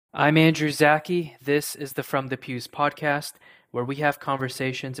I'm Andrew Zaki. This is the From the Pews podcast, where we have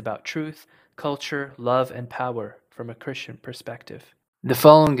conversations about truth, culture, love, and power from a Christian perspective. The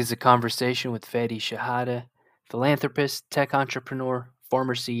following is a conversation with Fadi Chehade, philanthropist, tech entrepreneur,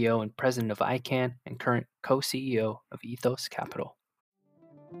 former CEO and president of ICANN, and current co-CEO of Ethos Capital.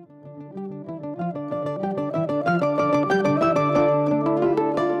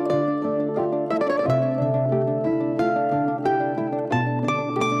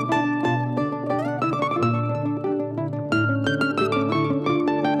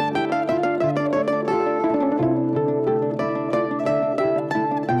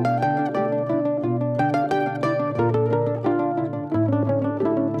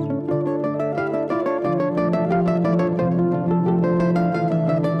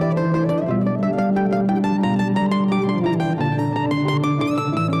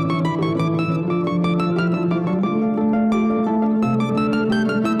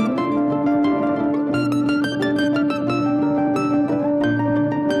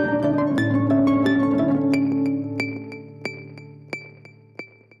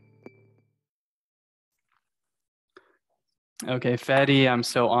 Okay, Fadi, I'm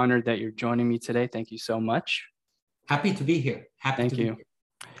so honored that you're joining me today. Thank you so much. Happy to be here. Thank you.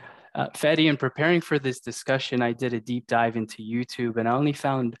 Fadi, in preparing for this discussion, I did a deep dive into YouTube, and I only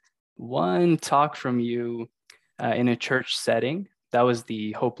found one talk from you in a church setting. That was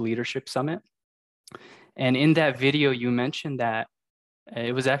the Hope Leadership Summit. And in that video, you mentioned that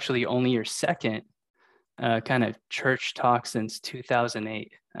it was actually only your second kind of church talk since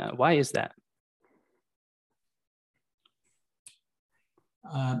 2008. Why is that?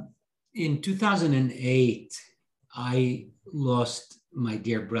 In 2008, I lost my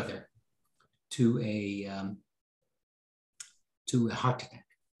dear brother to a heart attack.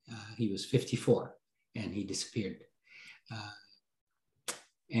 He was 54 and he disappeared.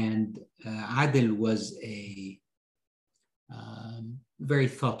 And Adil was a very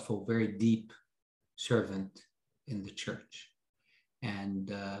thoughtful, very deep servant in the church. And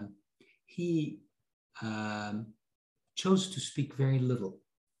he chose to speak very little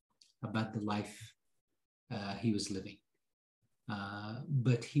about the life he was living.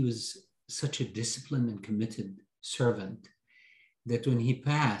 But he was such a disciplined and committed servant that when he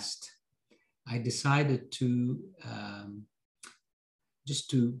passed, I decided to just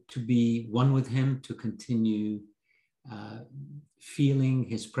to be one with him, to continue feeling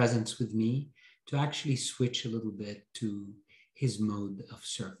his presence with me, to actually switch a little bit to his mode of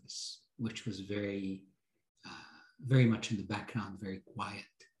service, which was very much in the background, very quiet.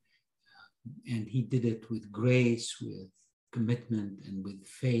 And he did it with grace, with commitment, and with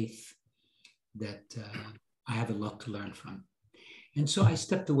faith that I have a lot to learn from. And so I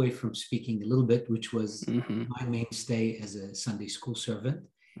stepped away from speaking a little bit, which was my mainstay as a Sunday school servant.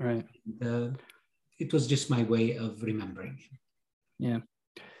 Right. And, it was just my way of remembering him. Yeah.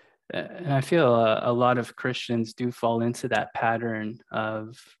 And I feel a lot of Christians do fall into that pattern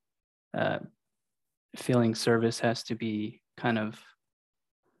of feeling service has to be kind of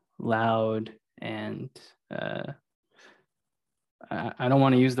loud and I don't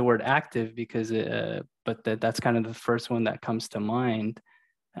want to use the word active because but that's kind of the first one that comes to mind.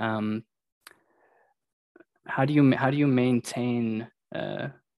 How do you maintain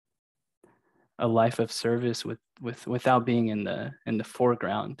a life of service without being in the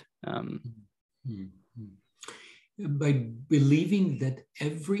foreground? By believing that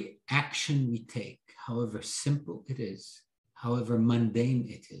every action we take, however simple it is, however mundane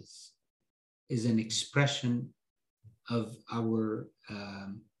it is an expression of our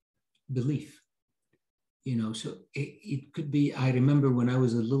belief. So it could be, I remember when I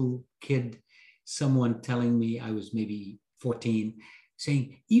was a little kid, someone telling me, I was maybe 14,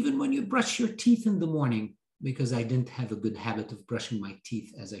 saying, even when you brush your teeth in the morning, because I didn't have a good habit of brushing my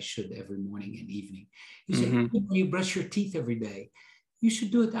teeth as I should every morning and evening. He said, when you brush your teeth every day, you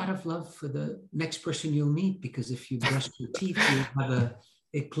should do it out of love for the next person you'll meet, because if you brush your teeth, you'll have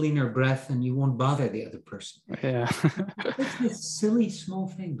a cleaner breath and you won't bother the other person. Yeah. It's this silly small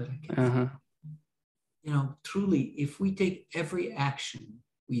thing, but I can't. Truly, if we take every action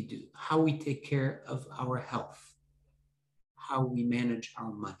we do, how we take care of our health, how we manage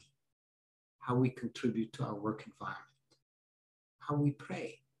our money, how we contribute to our work environment, how we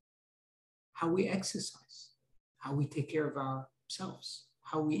pray, how we exercise, how we take care of ourselves,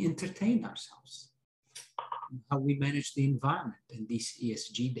 how we entertain ourselves, how we manage the environment in these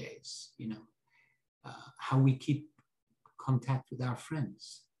ESG days, how we keep contact with our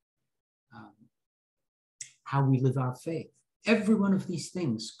friends, how we live our faith. Every one of these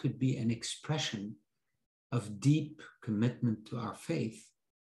things could be an expression of deep commitment to our faith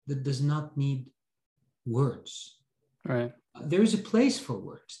that does not need words. Right. There is a place for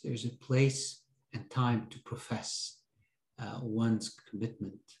words. There's a place and time to profess one's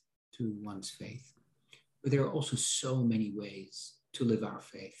commitment to one's faith. But there are also so many ways to live our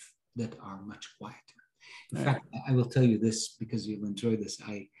faith that are much quieter. In fact, I will tell you this because you'll enjoy this.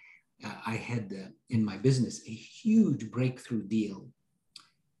 I had in my business a huge breakthrough deal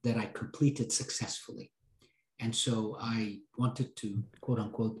that I completed successfully. And so I wanted to, quote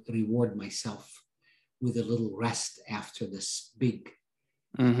unquote, reward myself with a little rest after this big,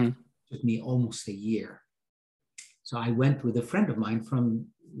 it took me almost a year. So I went with a friend of mine from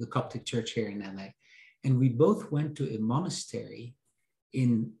the Coptic church here in LA, and we both went to a monastery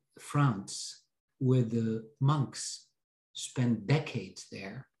in France where the monks spend decades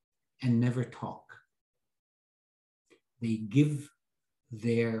there and never talk. They give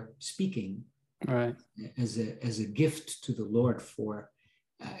their speaking as a gift to the Lord for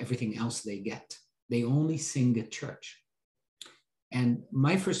everything else they get. They only sing at church. And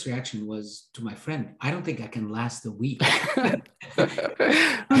my first reaction was to my friend, I don't think I can last a week.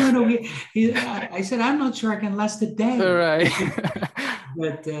 No. I said, I'm not sure I can last a day. Right.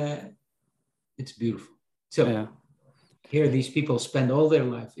 But it's beautiful. So here these people spend all their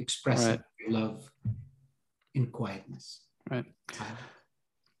life expressing love in quietness. Right.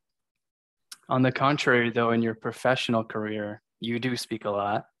 On the contrary, though, in your professional career, you do speak a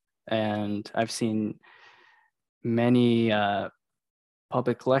lot. And I've seen many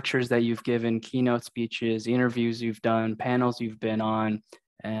public lectures that you've given, keynote speeches, interviews you've done, panels you've been on,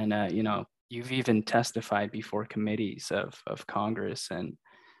 and you've even testified before committees of Congress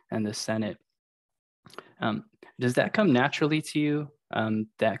and the Senate. Does that come naturally to you,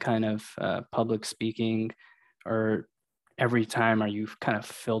 that kind of public speaking, or every time are you kind of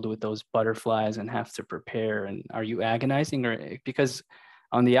filled with those butterflies and have to prepare, and are you agonizing, or because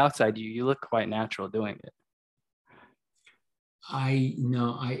on the outside you look quite natural doing it?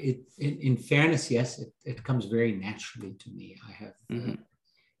 In fairness, yes, it comes very naturally to me. I have,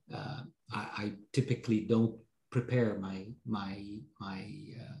 I typically don't prepare my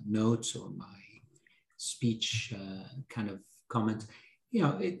notes or my speech kind of comments.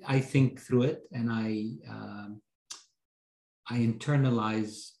 I think through it, and I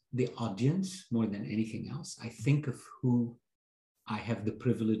internalize the audience more than anything else. I think of who I have the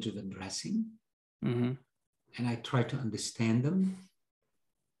privilege of addressing. And I try to understand them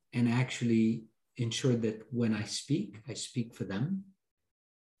and actually ensure that when I speak for them,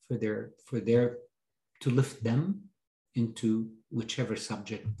 to lift them into whichever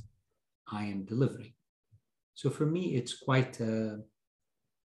subject I am delivering. So for me, it's quite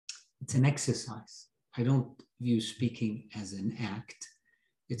it's an exercise. I don't view speaking as an act.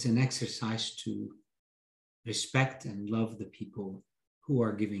 It's an exercise to respect and love the people who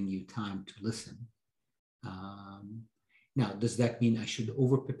are giving you time to listen. Now, does that mean I should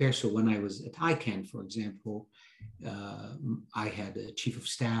over-prepare? So when I was at ICANN, for example, I had a chief of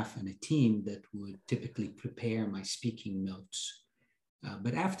staff and a team that would typically prepare my speaking notes.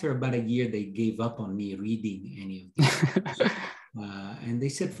 But after about a year, they gave up on me reading any of these. And they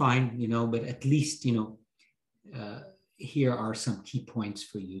said, fine, but at least, here are some key points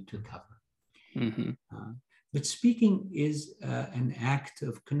for you to cover. But speaking is an act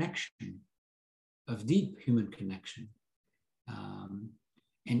of connection, of deep human connection.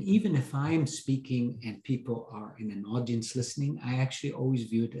 And even if I am speaking and people are in an audience listening, I actually always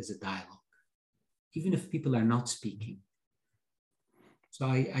view it as a dialogue, even if people are not speaking. So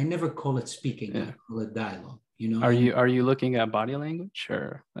I never call it speaking, I call it dialogue. Are you looking at body language,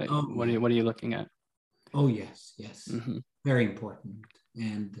 or what are you looking at? Oh, yes. Very important.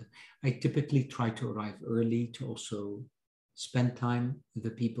 And I typically try to arrive early to also spend time with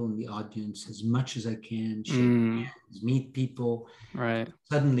the people in the audience as much as I can, shake hands, meet people. Right.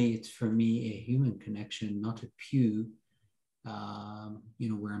 Suddenly, it's for me a human connection, not a pew,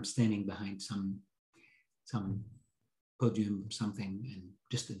 where I'm standing behind some podium, something, and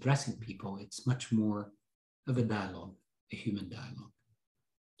just addressing people. It's much more of a dialogue, a human dialogue.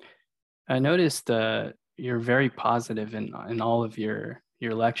 I noticed you're very positive in all of your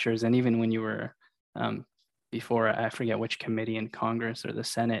lectures, and even when you were before, I forget which committee in Congress or the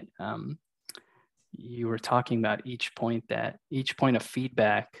Senate, you were talking about each point of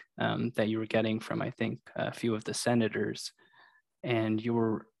feedback that you were getting from, I think, a few of the senators, and you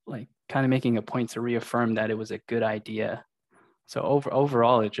were like kind of making a point to reaffirm that it was a good idea. So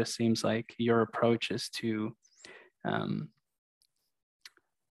overall, it just seems like your approach is to kind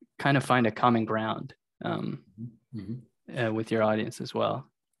of find a common ground with your audience as well.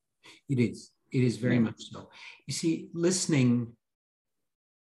 It is very much so. You see, listening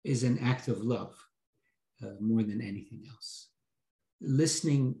is an act of love more than anything else.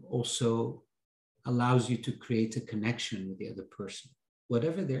 Listening also allows you to create a connection with the other person.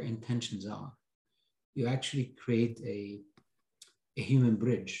 Whatever their intentions are, you actually create a human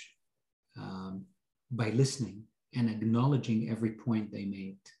bridge by listening and acknowledging every point they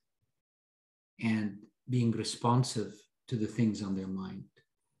made and being responsive to the things on their mind.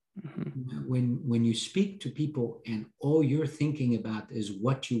 When you speak to people and all you're thinking about is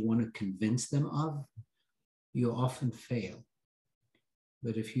what you want to convince them of, you often fail.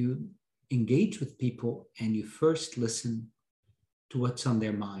 But if you engage with people and you first listen to what's on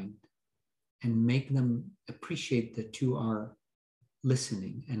their mind and make them appreciate that you are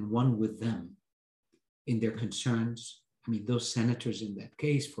listening and one with them in their concerns. I mean, those senators in that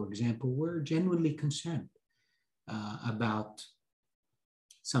case, for example, were genuinely concerned about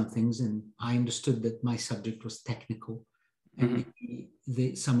some things, and I understood that my subject was technical, and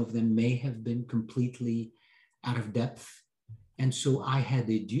some of them may have been completely out of depth. And so I had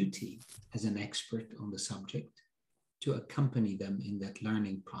a duty as an expert on the subject to accompany them in that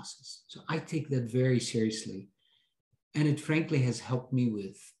learning process. So I take that very seriously. And it frankly has helped me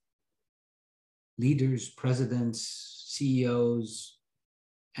with leaders, presidents, CEOs,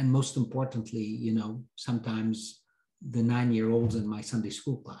 and most importantly, you know, sometimes the 9-year-olds in my Sunday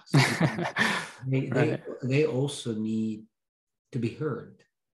school class. They also need to be heard.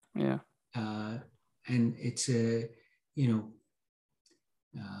 Yeah. And it's a, you know,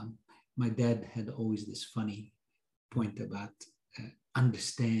 my dad had always this funny point about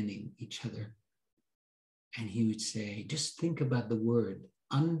understanding each other. And he would say, just think about the word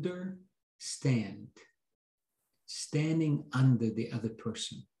understand. Standing under the other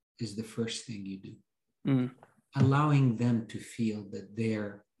person is the first thing you do. Allowing them to feel that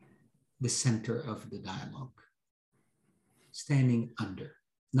they're the center of the dialogue. Standing under,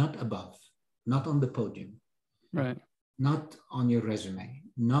 not above, not on the podium, right? Not on your resume,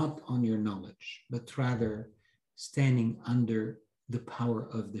 not on your knowledge, but rather standing under the power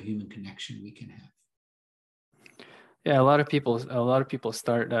of the human connection we can have. Yeah, a lot of people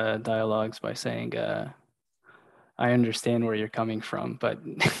start dialogues by saying, I understand where you're coming from, but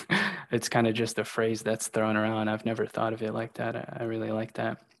it's kind of just a phrase that's thrown around. I've never thought of it like that. I really like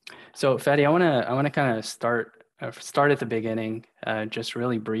that. So Fadi, I want to kind of start at the beginning, just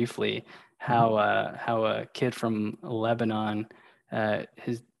really briefly, how a kid from Lebanon,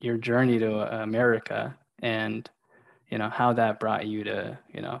 your journey to America, and how that brought you to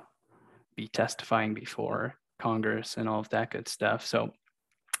be testifying before Congress and all of that good stuff. So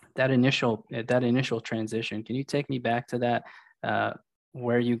that initial transition, can you take me back to that,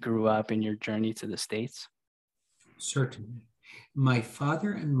 where you grew up in your journey to the States? Certainly. My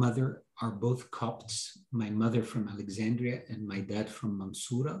father and mother are both Copts, my mother from Alexandria and my dad from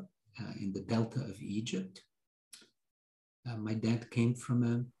Mansoura in the Delta of Egypt. My dad came from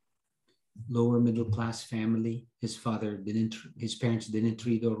a lower middle class family. His parents didn't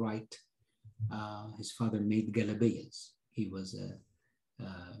read or write. His father made galabiyas. He was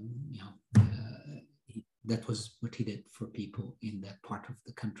that was what he did for people in that part of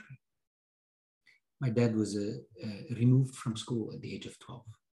the country. My dad was removed from school at the age of 12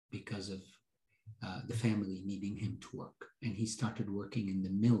 because of the family needing him to work. And he started working in the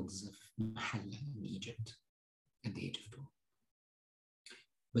mills of Mahalla in Egypt at the age of 12.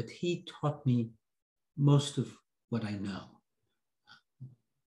 But he taught me most of what I know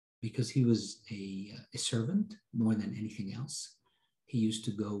because he was a servant more than anything else. He used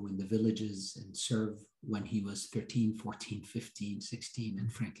to go in the villages and serve when he was 13, 14, 15, 16,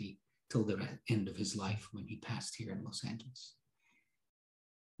 and frankly, till the end of his life when he passed here in Los Angeles.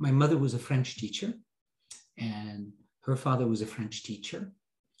 My mother was a French teacher, and her father was a French teacher.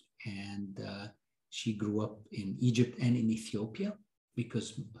 And she grew up in Egypt and in Ethiopia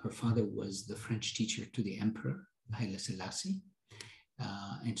because her father was the French teacher to the emperor, Haile Selassie.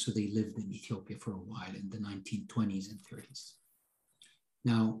 And so they lived in Ethiopia for a while in the 1920s and 30s.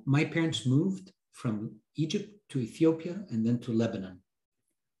 Now, my parents moved from Egypt to Ethiopia and then to Lebanon.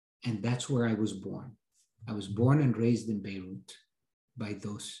 And that's where I was born. I was born and raised in Beirut by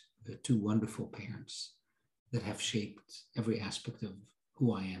those two wonderful parents that have shaped every aspect of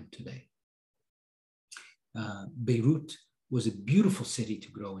who I am today. Beirut was a beautiful city to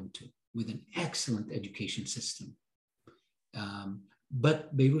grow into with an excellent education system.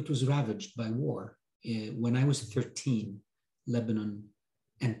 But Beirut was ravaged by war. When I was 13, Lebanon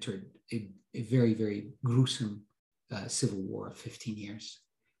entered a very, very gruesome civil war of 15 years.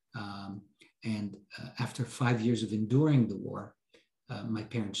 And after 5 years of enduring the war, my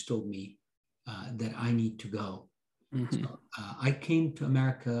parents told me that I need to go Mm-hmm. So I came to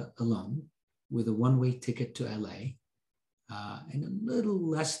America alone with a one-way ticket to LA and a little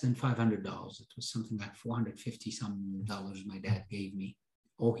less than $500. It was something like $450 some dollars my dad gave me,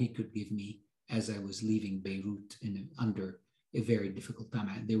 all he could give me as I was leaving Beirut under a very difficult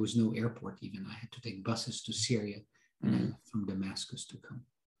time. There was no airport even. I had to take buses to Syria, and I left from Damascus to come.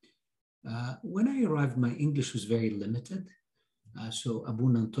 When I arrived, my English was very limited. So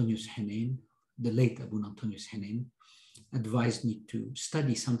Abuna Antonius Henin, the late Abuna Antonius Henin, advised me to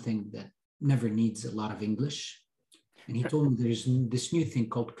study something that never needs a lot of English. And he told me there's this new thing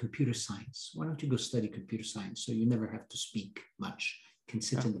called computer science. Why don't you go study computer science so you never have to speak much, you can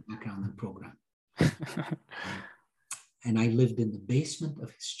sit in the background and program. And I lived in the basement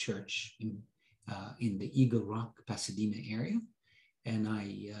of his church in the Eagle Rock, Pasadena area. And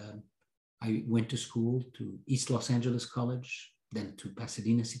I went to school to East Los Angeles College, then to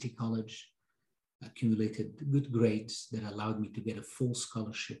Pasadena City College, accumulated good grades that allowed me to get a full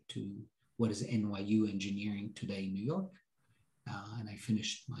scholarship to what is NYU Engineering today in New York. And I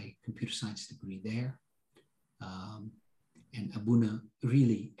finished my computer science degree there. And Abuna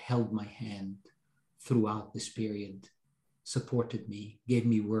really held my hand throughout this period, supported me, gave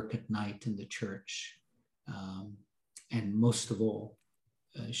me work at night in the church, and most of all,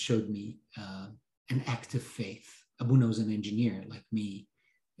 showed me an active faith. Abuna was an engineer like me,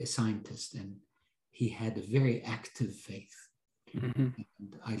 a scientist, and he had a very active faith. Mm-hmm.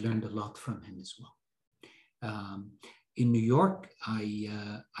 And I learned a lot from him as well. In New York, I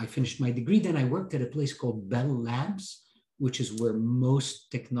finished my degree. Then I worked at a place called Bell Labs, which is where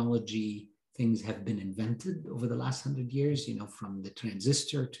most technology things have been invented over the last 100 years, you know, from the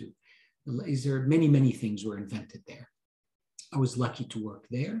transistor to the laser. Many, many things were invented there. I was lucky to work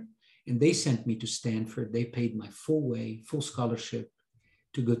there. And they sent me to Stanford. They paid my full scholarship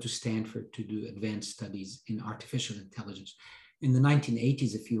to go to Stanford to do advanced studies in artificial intelligence. In the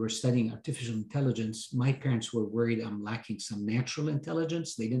 1980s, if you were studying artificial intelligence, my parents were worried I'm lacking some natural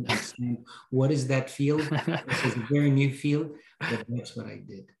intelligence. They didn't understand what is that field. This is a very new field, but that's what I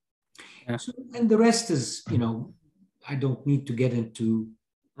did. Yeah. So, and the rest is, you know, I don't need to get into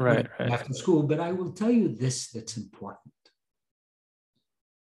right. after school, but I will tell you this that's important.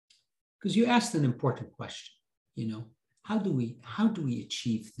 Because you asked an important question, you know, how do we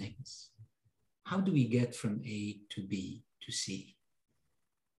achieve things? How do we get from A to B to C?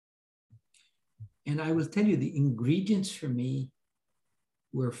 And I will tell you the ingredients for me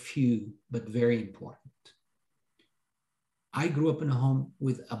were few, but very important. I grew up in a home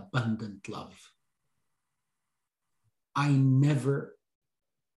with abundant love. I never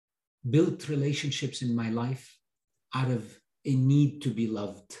built relationships in my life out of a need to be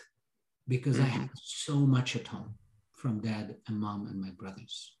loved, because I had so much at home from dad and mom and my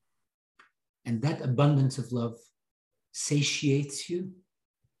brothers. And that abundance of love satiates you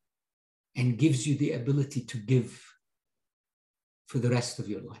and gives you the ability to give for the rest of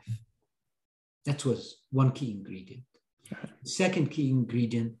your life. That was one key ingredient. The second key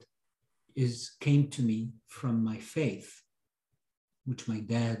ingredient came to me from my faith, which my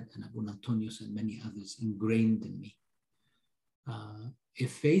dad and Abuna Antonius and many others ingrained in me. A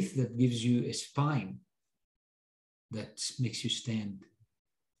faith that gives you a spine that makes you stand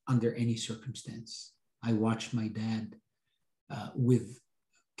under any circumstance. I watched my dad with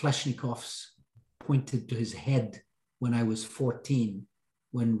Kalashnikovs pointed to his head when I was 14,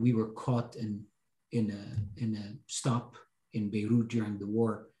 when we were caught in a stop in Beirut during the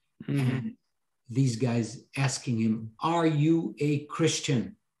war. And these guys asking him, "Are you a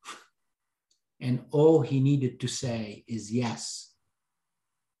Christian?" And all he needed to say is yes.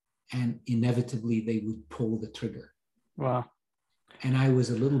 And inevitably they would pull the trigger. Wow. And I was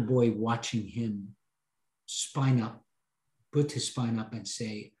a little boy watching him spine up, put his spine up and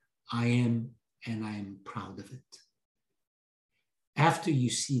say, "I am, and I am proud of it." After you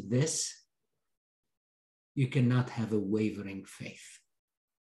see this, you cannot have a wavering faith.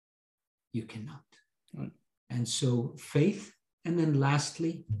 You cannot. Right. And so faith, and then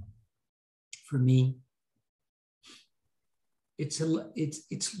lastly, for me,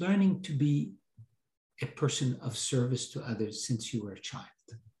 it's learning to be a person of service to others since you were a child.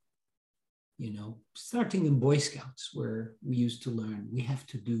 You know, starting in Boy Scouts, where we used to learn we have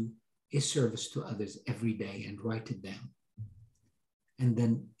to do a service to others every day and write it down. And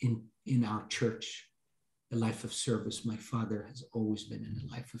then in our church, a life of service. My father has always been in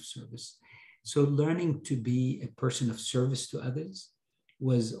a life of service. So learning to be a person of service to others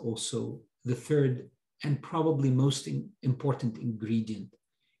was also the third and probably most important ingredient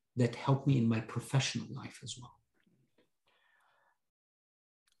that helped me in my professional life as well.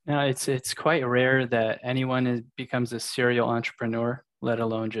 Now, it's quite rare that becomes a serial entrepreneur, let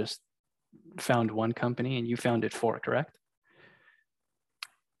alone just found one company, and you founded four, correct?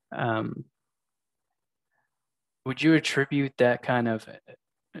 Would you attribute that kind of,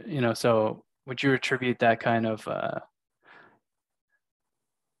 would you attribute that kind of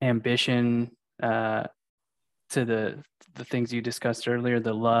ambition to the things you discussed earlier,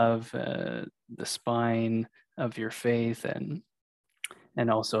 the love, the spine of your faith, and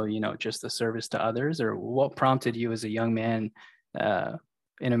also, just the service to others? Or what prompted you as a young man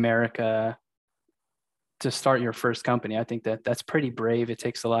in America to start your first company? I think that's pretty brave. It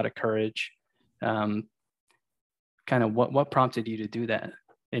takes a lot of courage. Kind of what prompted you to do that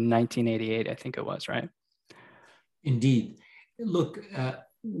in 1988, I think it was, right? Indeed. Look,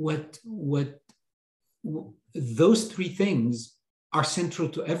 those three things are central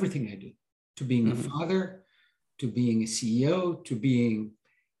to everything I do, to being a father, to being a CEO, to being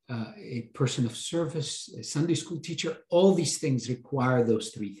a person of service, a Sunday school teacher. All these things require those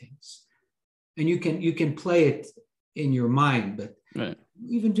three things. And you can play it in your mind, but right.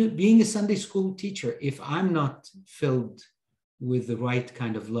 Even being a Sunday school teacher, if I'm not filled with the right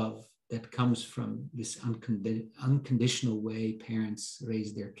kind of love that comes from this unconditional way parents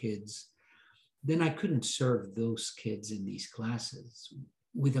raise their kids, then I couldn't serve those kids in these classes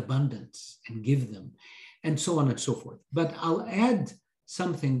with abundance and give them, and so on and so forth. But I'll add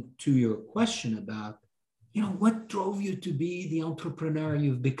something to your question about, what drove you to be the entrepreneur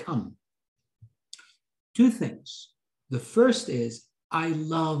you've become? Two things. The first is I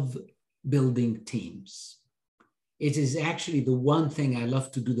love building teams. It is actually the one thing I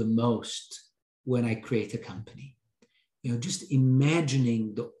love to do the most when I create a company. Just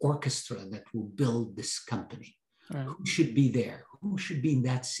imagining the orchestra that will build this company. Right. Who should be there? Who should be in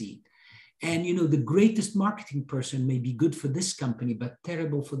that seat? And, the greatest marketing person may be good for this company, but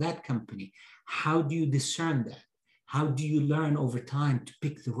terrible for that company. How do you discern that? How do you learn over time to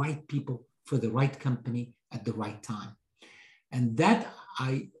pick the right people for the right company at the right time? And that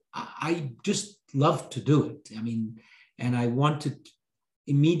I just love to do it. And I wanted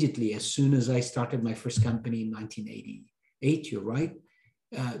immediately, as soon as I started my first company in 1988, you're right,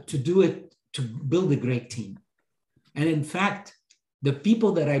 to do it, to build a great team. And in fact, the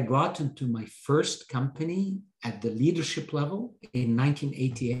people that I brought into my first company at the leadership level in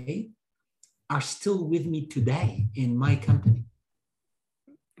 1988 are still with me today in my company.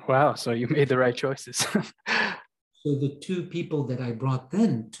 Wow, so you made the right choices. So the two people that I brought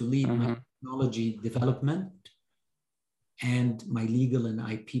then to lead my technology development and my legal and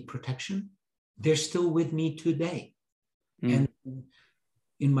IP protection, they're still with me today. And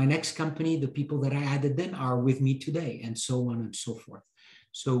in my next company, the people that I added then are with me today, and so on and so forth.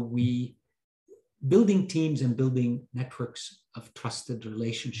 So building teams and building networks of trusted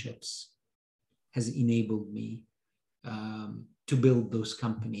relationships has enabled me to build those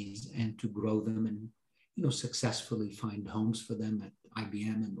companies and to grow them and successfully find homes for them at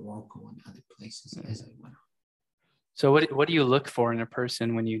IBM and Oracle and other places as I went on. So what do you look for in a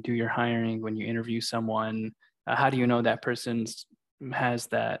person when you do your hiring, when you interview someone? How do you know that person has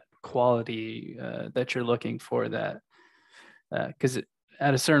that quality that you're looking for? That because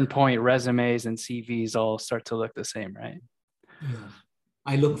at a certain point, resumes and CVs all start to look the same, right? Yeah.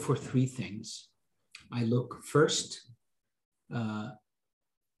 I look for three things. I look first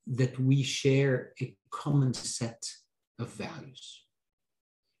that we share a common set of values.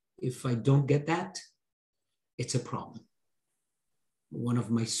 If I don't get that, it's a problem. One of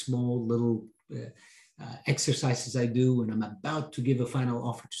my small little exercises I do when I'm about to give a final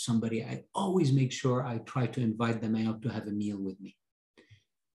offer to somebody, I always make sure I try to invite them out to have a meal with me.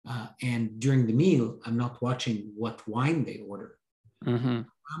 And during the meal, I'm not watching what wine they order. I'm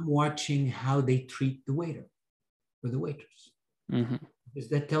watching how they treat the waiter or the waitress. Because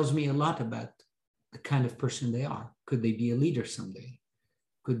that tells me a lot about the kind of person they are. Could they be a leader someday?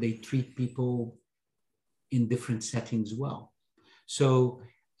 Could they treat people in different settings well? So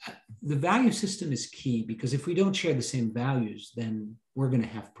the value system is key, because if we don't share the same values, then we're going to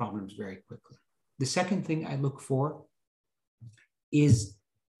have problems very quickly. The second thing I look for is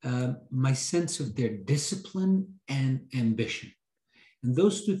my sense of their discipline and ambition. And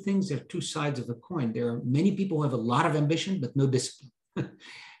those two things are two sides of a coin. There are many people who have a lot of ambition, but no discipline.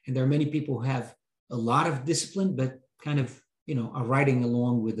 And there are many people who have a lot of discipline, but kind of, are riding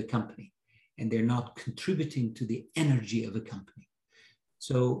along with the company, and they're not contributing to the energy of a company.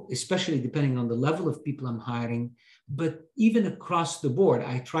 So especially depending on the level of people I'm hiring, but even across the board,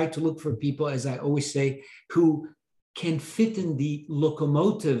 I try to look for people, as I always say, who can fit in the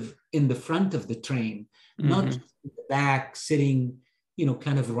locomotive in the front of the train, not just in the back, sitting,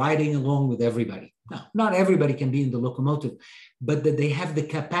 kind of riding along with everybody. Now, not everybody can be in the locomotive, but that they have the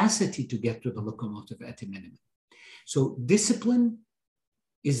capacity to get to the locomotive at a minimum. So discipline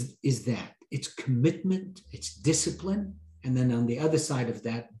is that. It's commitment, it's discipline. And then on the other side of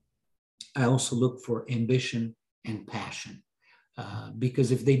that, I also look for ambition and passion.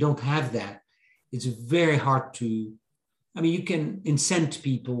 Because if they don't have that, it's very hard to, you can incent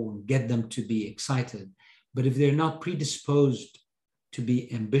people and get them to be excited, but if they're not predisposed to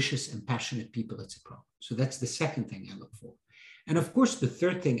be ambitious and passionate people, it's a problem. So that's the second thing I look for. And of course, the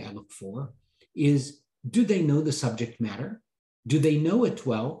third thing I look for is, do they know the subject matter? Do they know it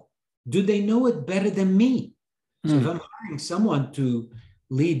well? Do they know it better than me? So if I'm hiring someone to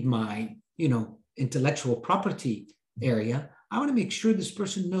lead my, intellectual property area, I want to make sure this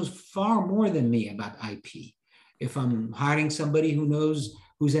person knows far more than me about IP. If I'm hiring somebody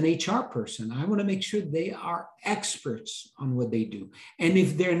who's an HR person, I want to make sure they are experts on what they do. And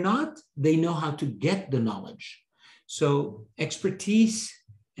if they're not, they know how to get the knowledge. So expertise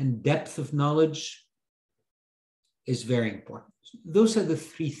and depth of knowledge is very important. Those are the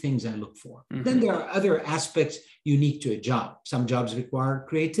three things I look for. Mm-hmm. Then there are other aspects unique to a job. Some jobs require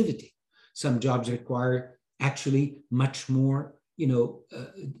creativity. Some jobs require actually much more,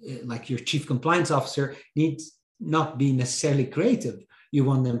 like your chief compliance officer needs not be necessarily creative. You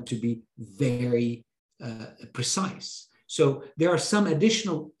want them to be very precise. So there are some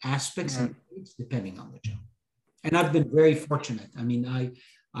additional aspects and depending on the job. And I've been very fortunate.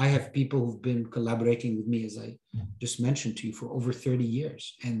 I have people who've been collaborating with me, as I just mentioned to you, for over 30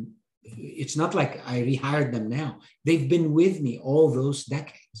 years. And it's not like I rehired them now. They've been with me all those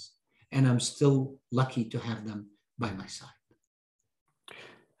decades. And I'm still lucky to have them by my side.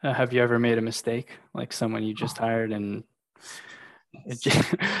 Have you ever made a mistake, like someone you just hired and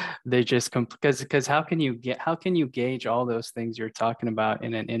they just because how can you gauge all those things you're talking about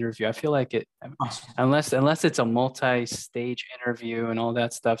in an interview? I feel like unless it's a multi-stage interview and all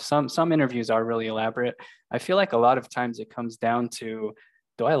that stuff, some interviews are really elaborate. I feel like a lot of times it comes down to,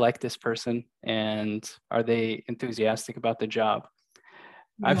 do I like this person and are they enthusiastic about the job?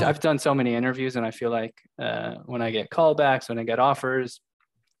 Yeah. I've done so many interviews and I feel like when I get callbacks, when I get offers,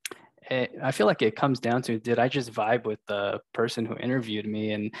 I feel like it comes down to, did I just vibe with the person who interviewed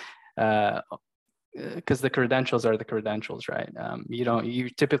me? And because the credentials are the credentials, right? You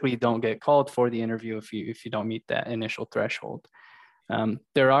typically don't get called for the interview if you don't meet that initial threshold.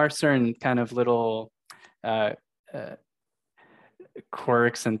 There are certain kind of little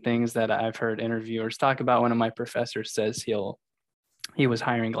quirks and things that I've heard interviewers talk about. One of my professors says he was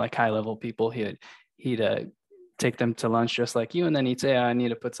hiring like high-level people. He'd take them to lunch just like you, and then he'd say, I need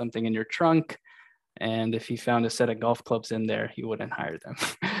to put something in your trunk. And if he found a set of golf clubs in there, he wouldn't hire them.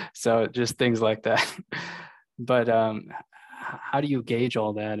 So just things like that. But how do you gauge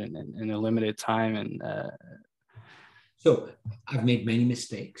all that in a limited time? And so I've made many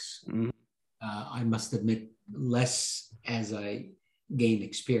mistakes. Mm-hmm. I must admit, less as I gain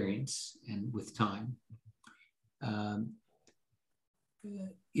experience and with time.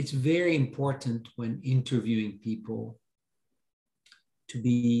 It's very important when interviewing people to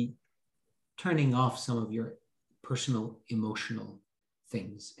be turning off some of your personal emotional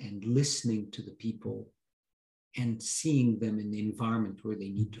things and listening to the people and seeing them in the environment where they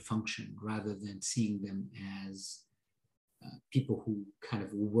need to function, rather than seeing them as people who kind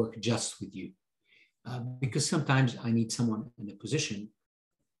of work just with you. Because sometimes I need someone in a position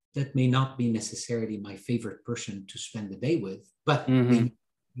that may not be necessarily my favorite person to spend the day with, but they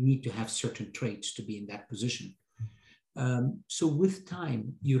need to have certain traits to be in that position. So with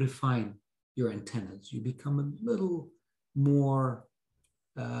time, you refine your antennas. You become a little more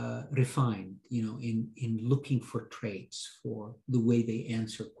refined, in looking for traits, for the way they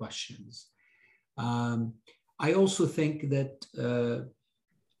answer questions. I also think that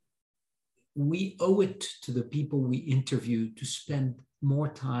we owe it to the people we interview to spend more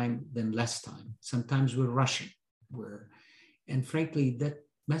time than less time. Sometimes we're rushing, and frankly, that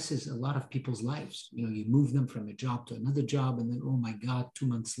messes a lot of people's lives. You move them from a job to another job, and then, oh my God, 2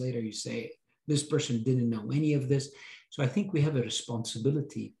 months later, you say, this person didn't know any of this. So I think we have a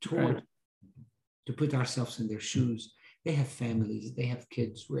responsibility to put ourselves in their shoes. They have families, they have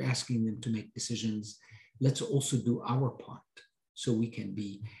kids. We're asking them to make decisions. Let's also do our part so we can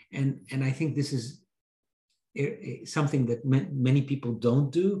be. And I think this is something that many people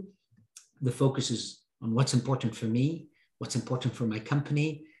don't do. The focus is on what's important for me, what's important for my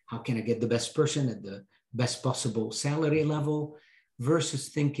company, how can I get the best person at the best possible salary level, versus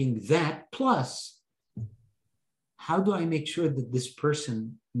thinking that plus, how do I make sure that this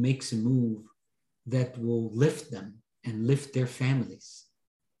person makes a move that will lift them and lift their families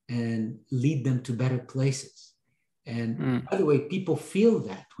and lead them to better places. And by the way, people feel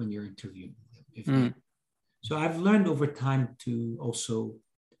that when you're interviewing them. So I've learned over time to also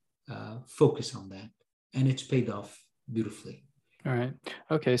focus on that, and it's paid off beautifully. All right.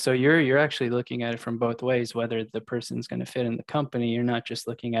 Okay. So you're actually looking at it from both ways, whether the person's going to fit in the company. You're not just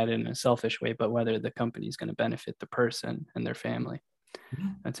looking at it in a selfish way, but whether the company is going to benefit the person and their family.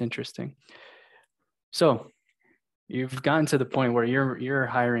 Yeah. That's interesting. So you've gotten to the point where you're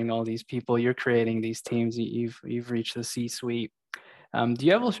hiring all these people, you're creating these teams, you've reached the C-suite. Do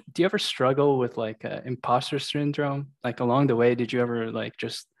you ever struggle with like imposter syndrome? Like along the way, did you ever like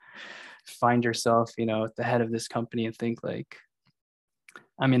just find yourself, at the head of this company and think like,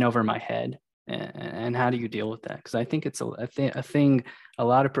 I'm in over my head? And how do you deal with that? Because I think it's a thing a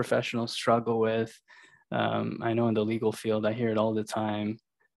lot of professionals struggle with. I know in the legal field, I hear it all the time,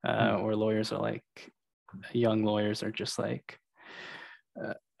 where lawyers are like, young lawyers are just like,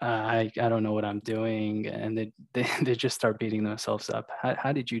 I don't know what I'm doing, and they just start beating themselves up.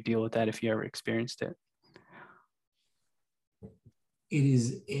 How did you deal with that if you ever experienced it? It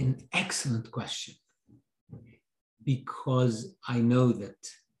is an excellent question, because I know that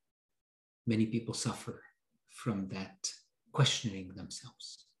many people suffer from that questioning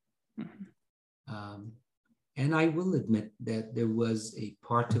themselves. And I will admit that there was a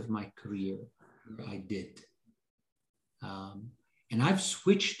part of my career where I did. And I've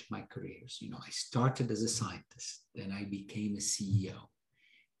switched my careers. I started as a scientist, then I became a CEO.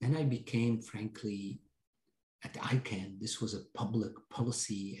 Then I became, frankly, at ICANN, this was a public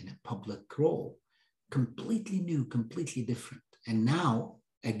policy and a public role, completely new, completely different. And now,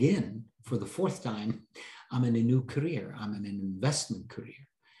 again, for the fourth time, I'm in a new career. I'm in an investment career.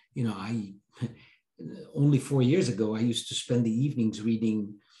 Only 4 years ago, I used to spend the evenings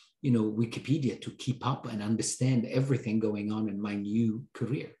reading Wikipedia to keep up and understand everything going on in my new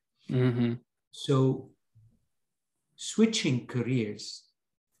career. So switching careers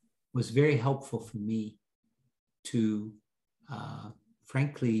was very helpful for me to,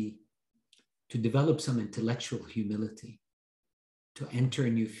 frankly, to develop some intellectual humility, to enter a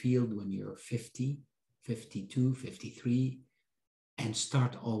new field when you're 50, 52, 53, and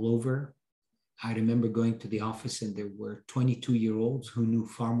start all over. I remember going to the office and there were 22-year-olds who knew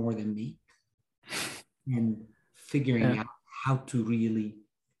far more than me, and figuring out how to really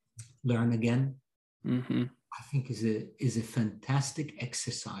learn again. I think is a fantastic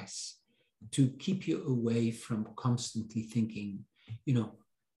exercise to keep you away from constantly thinking,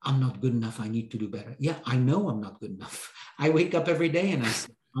 I'm not good enough, I need to do better. Yeah, I know I'm not good enough. I wake up every day and I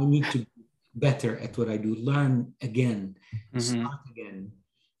say, I need to be better at what I do, learn again, start again.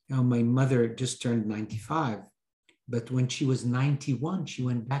 My mother just turned 95, but when she was 91, she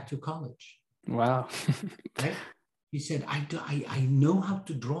went back to college. Wow. Right? She said, I know how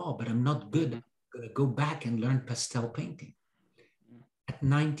to draw, but I'm not good. I'm going to go back and learn pastel painting at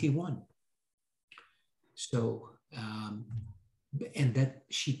 91. So, and that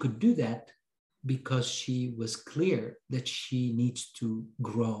she could do that because she was clear that she needs to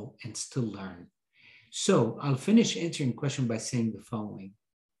grow and still learn. So I'll finish answering the question by saying the following.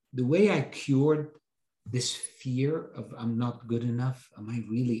 The way I cured this fear of I'm not good enough, am I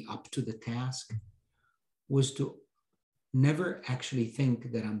really up to the task, was to never actually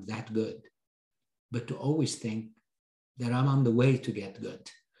think that I'm that good, but to always think that I'm on the way to get good.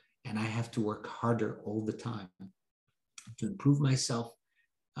 And I have to work harder all the time to improve myself.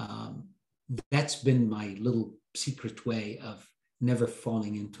 That's been my little secret way of never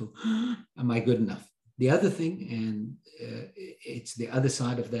falling into, am I good enough? The other thing, and it's the other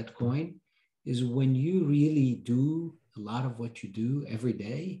side of that coin, is when you really do a lot of what you do every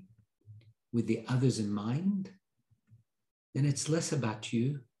day with the others in mind, then it's less about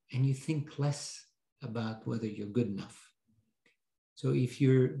you and you think less about whether you're good enough. So if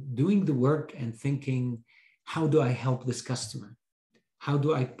you're doing the work and thinking, how do I help this customer? How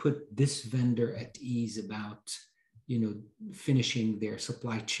do I put this vendor at ease about finishing their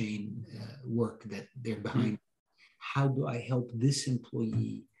supply chain work that they're behind? How do I help this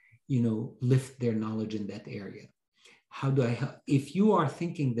employee, lift their knowledge in that area? How do I help? If you are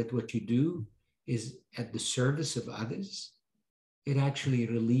thinking that what you do is at the service of others, it actually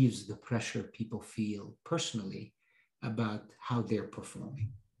relieves the pressure people feel personally about how they're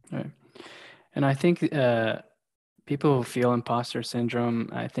performing. Right. And I think people who feel imposter syndrome,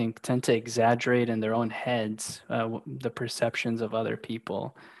 I think, tend to exaggerate in their own heads the perceptions of other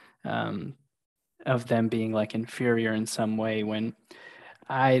people, of them being like inferior in some way, when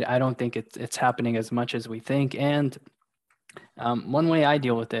I don't think it's happening as much as we think. And one way I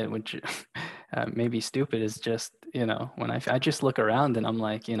deal with it, which maybe stupid is just, when I just look around and I'm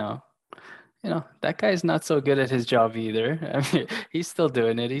like, that guy's not so good at his job either. I mean, he's still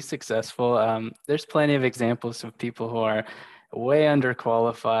doing it. He's successful. There's plenty of examples of people who are way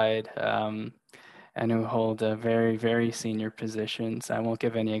underqualified, and who hold very, very senior positions. I won't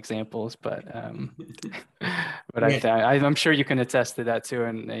give any examples, but but Yes. I'm sure you can attest to that too,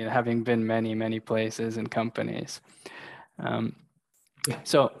 and having been many, many places and companies.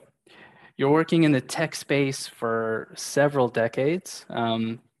 So you're working in the tech space for several decades,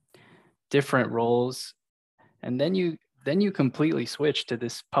 different roles, and then you completely switch to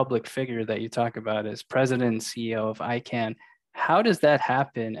this public figure that you talk about as president and CEO of ICANN. How does that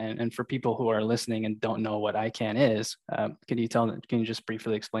happen? And for people who are listening and don't know what ICANN is, can you just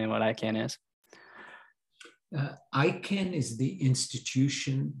briefly explain what ICANN is? ICANN is the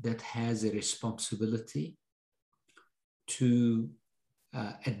institution that has a responsibility to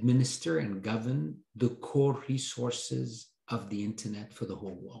administer and govern the core resources of the internet for the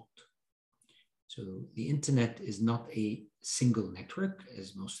whole world. So the internet is not a single network,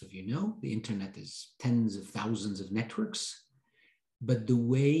 as most of you know. The internet is tens of thousands of networks, but the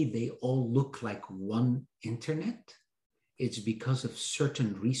way they all look like one internet, it's because of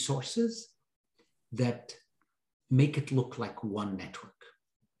certain resources that make it look like one network.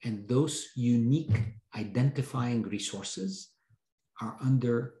 And those unique identifying resources are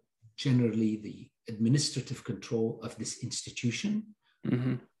under generally the administrative control of this institution.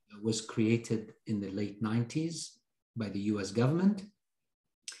 Mm-hmm. It was created in the late 90s by the US government,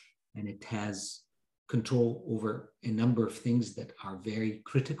 and it has control over a number of things that are very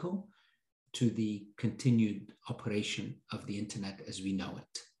critical to the continued operation of the internet as we know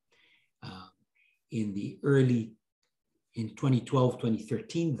it. In 2012,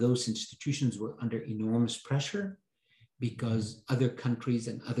 2013, those institutions were under enormous pressure because other countries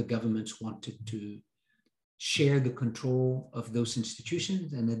and other governments wanted to share the control of those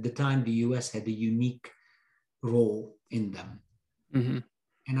institutions. And at the time, the US had a unique role in them. Mm-hmm.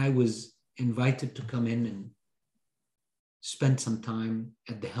 And I was invited to come in and spend some time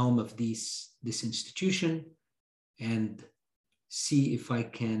at the helm of this institution and see if I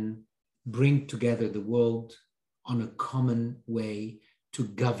can bring together the world on a common way to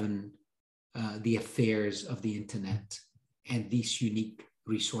govern the affairs of the internet and these unique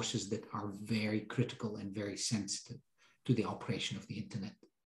resources that are very critical and very sensitive to the operation of the internet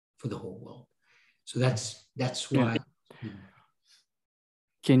for the whole world. So that's why. Yeah.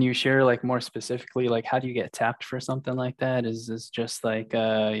 Can you share more specifically, how do you get tapped for something like that? Is this just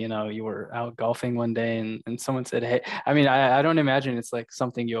you were out golfing one day and someone said, hey, I mean, I don't imagine it's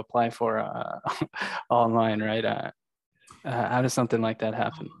something you apply for online, right? How does something like that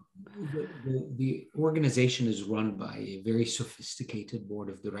happen? The organization is run by a very sophisticated board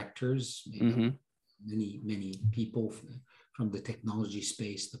of directors, mm-hmm. many people from the technology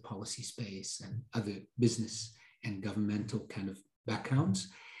space, the policy space, and other business and governmental kind of backgrounds.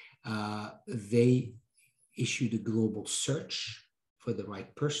 They issued a global search for the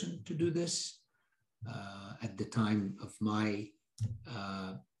right person to do this. At the time of my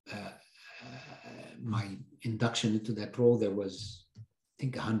induction into that role, there was, I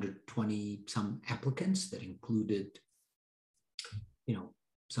think, 120 some applicants that included,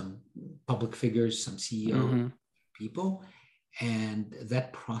 some public figures, some CEO mm-hmm. people. And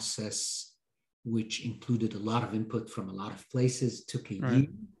that process, which included a lot of input from a lot of places, took a year.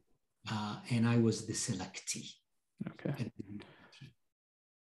 And I was the selectee. Okay.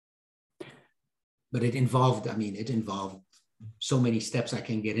 But it involved so many steps I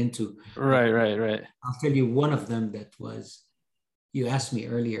can get into. Right. I'll tell you one of them that was, you asked me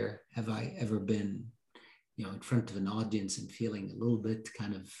earlier, have I ever been, in front of an audience and feeling a little bit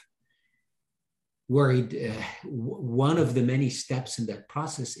kind of worried? One of the many steps in that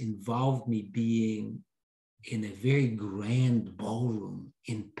process involved me being in a very grand ballroom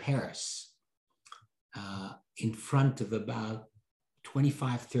in Paris, in front of about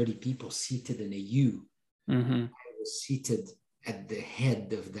 25, 30 people seated in a U. Mm-hmm. I was seated at the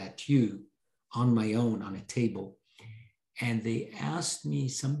head of that U on my own on a table. And they asked me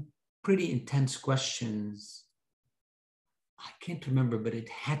some pretty intense questions. I can't remember, but it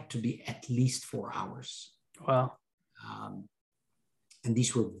had to be at least 4 hours. Wow. And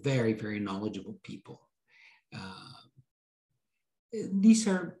these were very, very knowledgeable people. These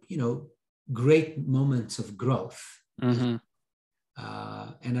are, great moments of growth. Mm-hmm.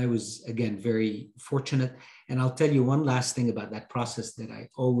 And I was, again, very fortunate. And I'll tell you one last thing about that process that I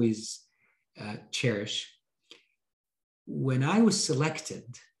always cherish. When I was selected,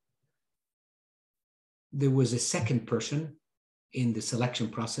 there was a second person in the selection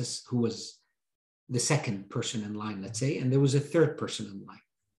process who was the second person in line, let's say, and there was a third person in line.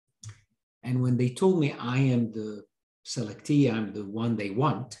 And when they told me I am the selectee, I'm the one they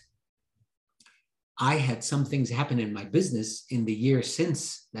want, I had some things happen in my business in the year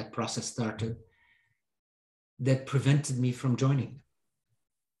since that process started that prevented me from joining them.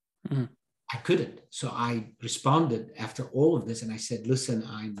 Mm-hmm. I couldn't. So I responded after all of this and I said, listen,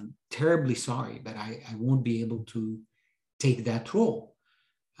 I'm terribly sorry, but I won't be able to take that role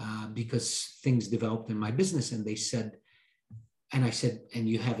because things developed in my business. And they said, and I said, and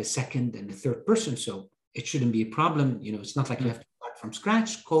you have a second and a third person, so it shouldn't be a problem. You know, it's not like you have to start from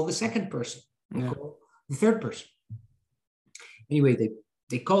scratch. Call the second person, call the third person. Anyway,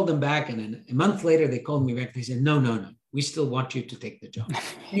 they called them back, and then a month later they called me back. They said, no, we still want you to take the job.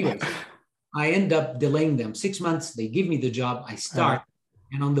 Anyways, I end up delaying them 6 months. They give me the job. I start,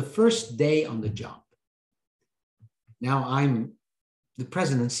 and on the first day on the job, now I'm the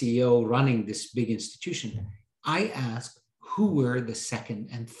president, CEO, running this big institution. I asked who were the second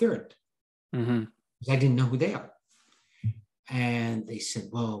and third. Mm-hmm. I didn't know who they are. And they said,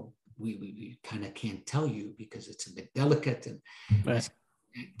 well, we kind of can't tell you because it's a bit delicate. And I said,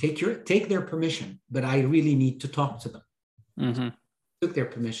 take their permission, but I really need to talk to them. Mm-hmm. Took their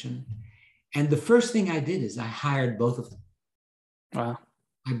permission. And the first thing I did is I hired both of them. Wow.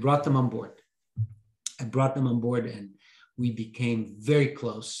 I brought them on board. And we became very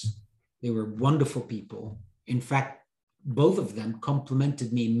close. They were wonderful people. In fact, both of them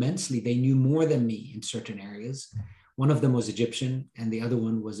complimented me immensely. They knew more than me in certain areas. One of them was Egyptian and the other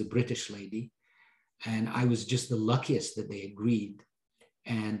one was a British lady. And I was just the luckiest that they agreed.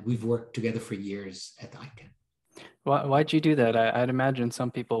 And we've worked together for years at ICANN. Why'd you do that? I'd imagine some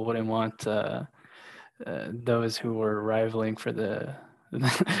people wouldn't want those who were rivaling for the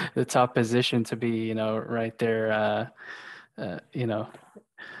the top position to be, right there,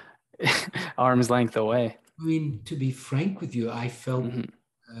 arm's length away. I mean, to be frank with you, I felt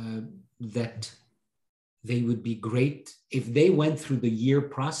that they would be great if they went through the year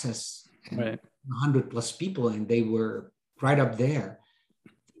process and 100 plus people and they were right up there.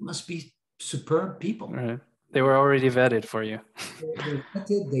 They must be superb people. Right. They were already vetted for you. They're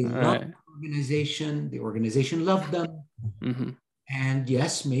vetted. They loved the organization. The organization loved them. Mm-hmm. And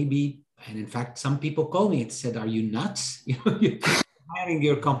yes, maybe, and in fact, some people called me and said, are you nuts? You're hiring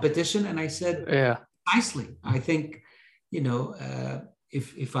your competition. And I said, precisely. I think,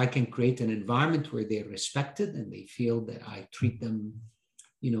 if I can create an environment where they're respected and they feel that I treat them,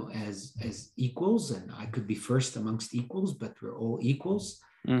 as equals, and I could be first amongst equals, but we're all equals.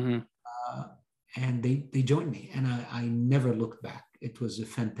 Mm-hmm. And they joined me, and I never looked back. It was a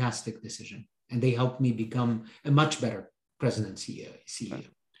fantastic decision, and they helped me become a much better president CEO.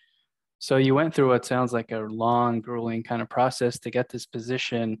 So you went through what sounds like a long, grueling kind of process to get this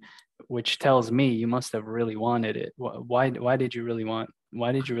position, which tells me you must have really wanted it. Why did you really want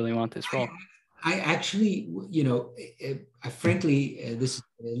this role? I actually, frankly, this is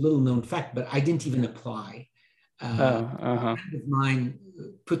a little known fact, but I didn't even apply. A friend of mine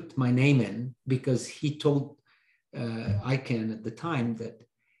put my name in because he told ICANN at the time that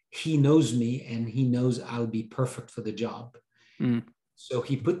he knows me and he knows I'll be perfect for the job. Mm. So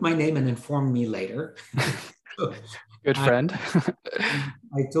he put my name and informed me later. Good friend.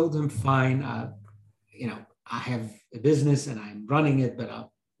 I told him, fine, I have a business and I'm running it, but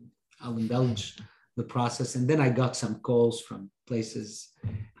I'll indulge the process. And then I got some calls from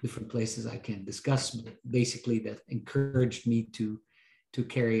different places I can't discuss, but basically that encouraged me to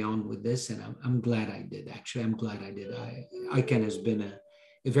carry on with this. And I'm glad I did. Actually, I'm glad I did. ICANN has been a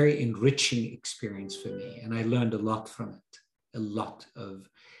very enriching experience for me. And I learned a lot from it. A lot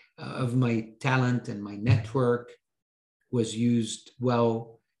of my talent and my network was used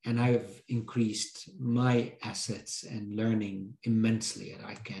well. And I've increased my assets and learning immensely at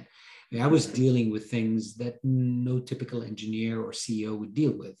ICANN. I was dealing with things that no typical engineer or CEO would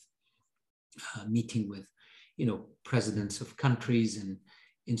deal with. Meeting with, presidents of countries and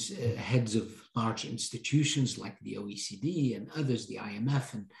heads of large institutions like the OECD and others, the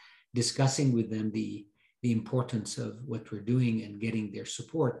IMF, and discussing with them the importance of what we're doing and getting their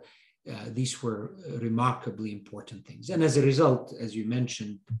support. These were remarkably important things. And as a result, as you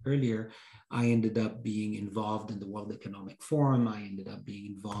mentioned earlier, I ended up being involved in the World Economic Forum. I ended up being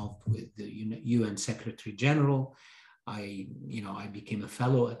involved with the UN Secretary General. I became a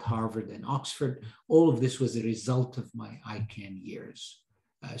fellow at Harvard and Oxford. All of this was a result of my ICANN years.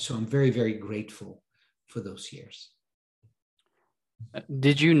 So I'm very, very grateful for those years.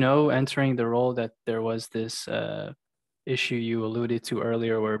 Did you know entering the role that there was this issue you alluded to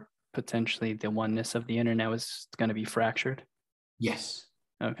earlier where potentially the oneness of the internet was going to be fractured? Yes.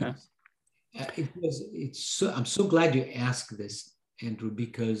 Okay. Yes. I'm so glad you asked this, Andrew,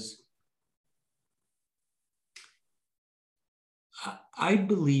 because I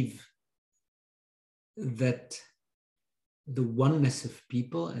believe that the oneness of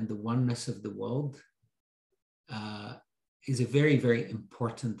people and the oneness of the world is a very, very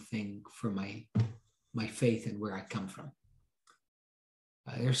important thing for my faith and where I come from.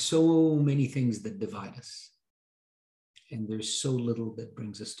 There's so many things that divide us, and there's so little that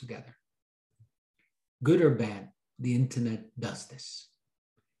brings us together. Good or bad, the internet does this.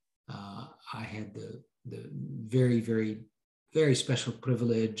 I had the very, very, very special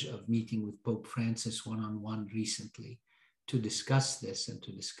privilege of meeting with Pope Francis one-on-one recently to discuss this and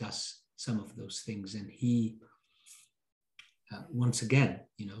to discuss some of those things. And he, once again,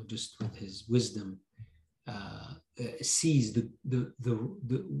 just with his wisdom, sees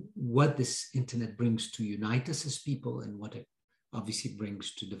what this internet brings to unite us as people and what it obviously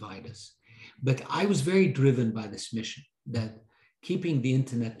brings to divide us. But I was very driven by this mission, that keeping the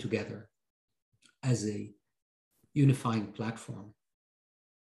internet together as a unifying platform,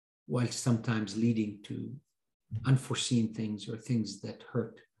 while sometimes leading to unforeseen things or things that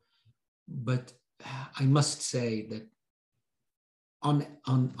hurt. But I must say that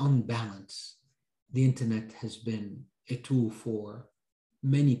on balance, the internet has been a tool for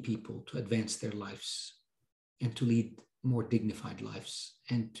many people to advance their lives and to lead more dignified lives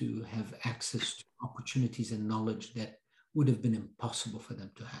and to have access to opportunities and knowledge that would have been impossible for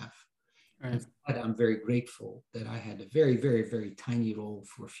them to have. Right. And for that, I'm very grateful that I had a very, very, very tiny role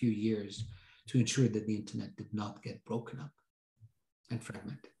for a few years to ensure that the internet did not get broken up and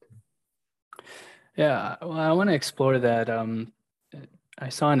fragmented. Yeah, well, I want to explore that. I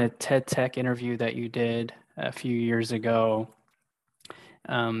saw in a TED Tech interview that you did a few years ago,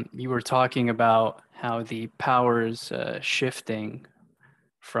 you were talking about how the power is shifting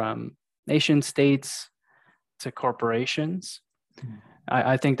from nation states to corporations. Mm-hmm.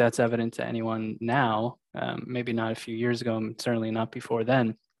 I think that's evident to anyone now, maybe not a few years ago, and certainly not before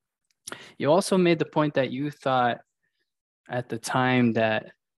then. You also made the point that you thought at the time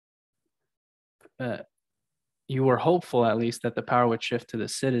that you were hopeful, at least, that the power would shift to the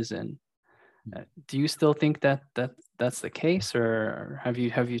citizen. Do you still think that that's the case, or have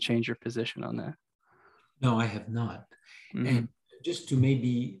you changed your position on that? No, I have not. Mm-hmm. And just to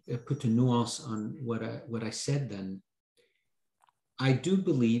maybe put a nuance on what I said then, I do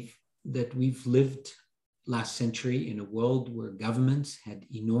believe that we've lived last century in a world where governments had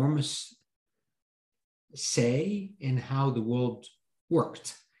enormous say in how the world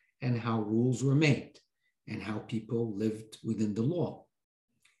worked and how rules were made and how people lived within the law.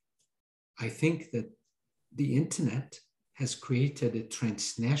 I think that the internet has created a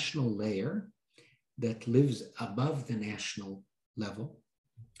transnational layer that lives above the national level,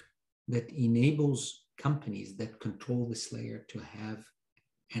 that enables companies that control this layer to have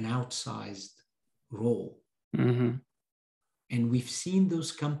an outsized role. Mm-hmm. And we've seen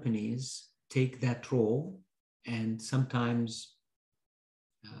those companies take that role and sometimes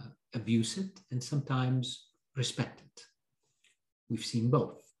abuse it and sometimes respect it. We've seen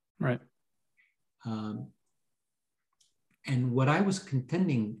both. Right. And what I was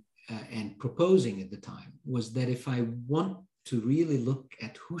contending and proposing at the time was that if I want to really look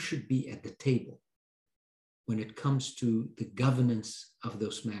at who should be at the table when it comes to the governance of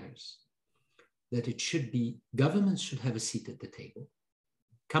those matters, that it should be governments should have a seat at the table,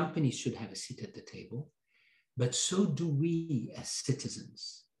 companies should have a seat at the table, but so do we as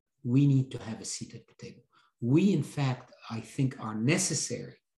citizens. We need to have a seat at the table. We, in fact, I think are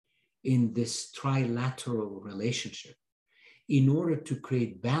necessary in this trilateral relationship in order to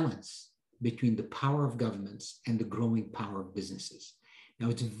create balance between the power of governments and the growing power of businesses. Now,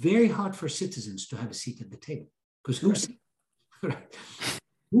 it's very hard for citizens to have a seat at the table because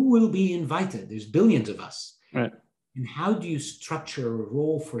who will be invited? There's billions of us. Right. And how do you structure a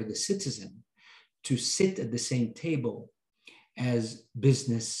role for the citizen to sit at the same table as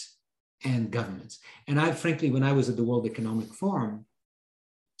business and governments? And I, frankly, when I was at the World Economic Forum,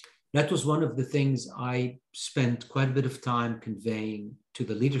 that was one of the things I spent quite a bit of time conveying to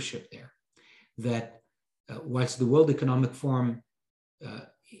the leadership there, that whilst the World Economic Forum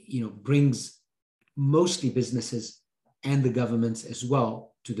brings mostly businesses and the governments as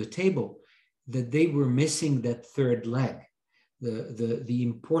well to the table, that they were missing that third leg, the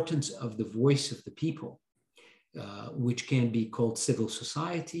importance of the voice of the people, which can be called civil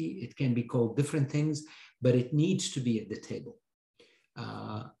society, it can be called different things, but it needs to be at the table.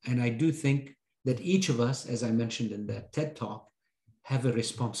 And I do think that each of us, as I mentioned in that TED Talk, have a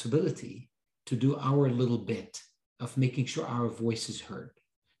responsibility to do our little bit of making sure our voice is heard.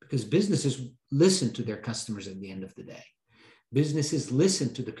 because businesses listen to their customers at the end of the day. Businesses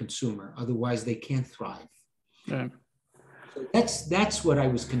listen to the consumer, otherwise they can't thrive. Yeah. So that's what I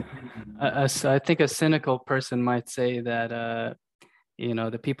was contending. I think a cynical person might say that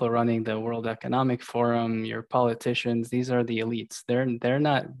the people running the World Economic Forum, your politicians, these are the elites. They're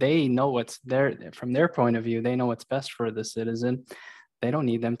not. They know what's there from their point of view. They know what's best for the citizen. They don't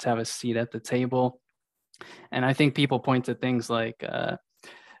need them to have a seat at the table. And I think people point to things like,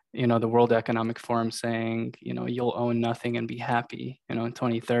 the World Economic Forum saying, you'll own nothing and be happy, in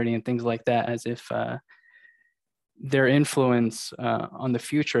 2030, and things like that, as if their influence on the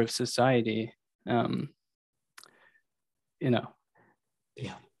future of society,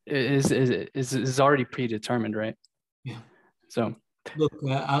 is already predetermined, right? Yeah. So, look,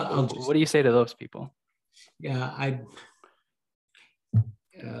 what do you say to those people? Yeah,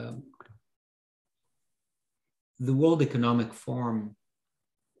 the World Economic Forum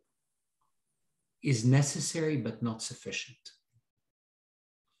is necessary but not sufficient.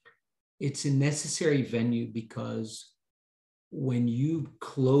 It's a necessary venue because when you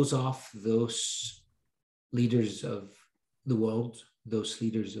close off those leaders of the world, those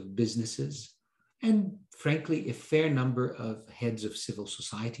leaders of businesses, and frankly, a fair number of heads of civil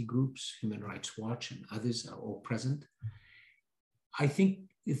society groups, Human Rights Watch and others are all present. I think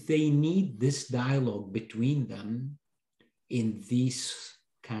they need this dialogue between them in these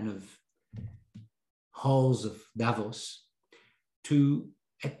kind of halls of Davos to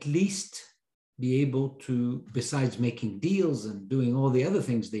at least be able to, besides making deals and doing all the other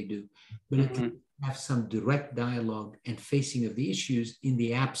things they do, but at least have some direct dialogue and facing of the issues in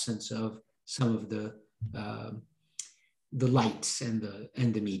the absence of some of the lights and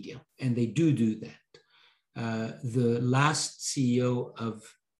the media. And they do that. The last CEO of,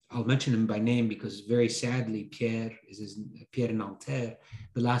 I'll mention him by name because very sadly, Pierre Nanterre,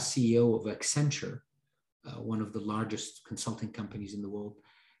 the last CEO of Accenture, one of the largest consulting companies in the world.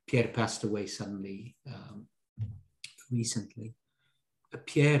 Pierre passed away suddenly recently.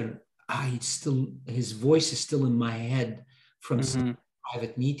 Pierre, his voice is still in my head from some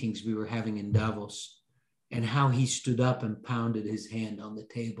private meetings we were having in Davos, and how he stood up and pounded his hand on the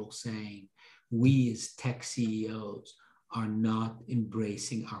table saying, we as tech CEOs are not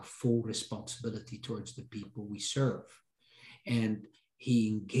embracing our full responsibility towards the people we serve. And he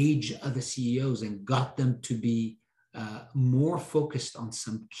engaged other CEOs and got them to be more focused on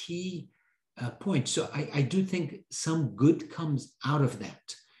some key points. So I do think some good comes out of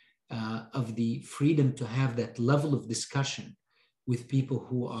that, of the freedom to have that level of discussion with people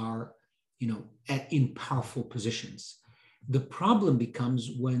who are, in powerful positions. The problem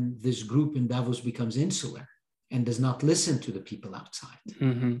becomes when this group in Davos becomes insular and does not listen to the people outside.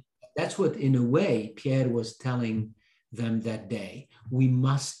 Mm-hmm. That's what, in a way, Pierre was telling them that day. We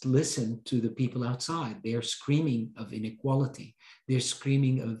must listen to the people outside. They're screaming of inequality. They're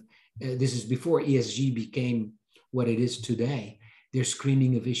screaming of, this is before ESG became what it is today. They're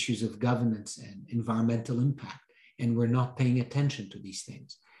screaming of issues of governance and environmental impact, and we're not paying attention to these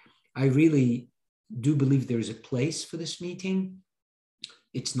things. I really do believe there is a place for this meeting.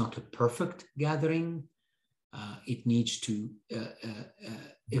 It's not a perfect gathering. It needs to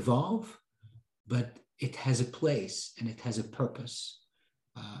evolve, but it has a place and it has a purpose.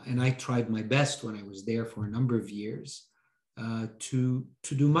 And I tried my best when I was there for a number of years to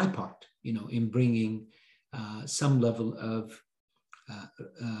do my part, in bringing some level of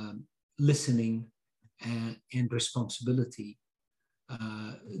listening and responsibility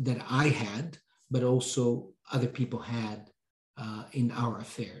that I had, but also other people had in our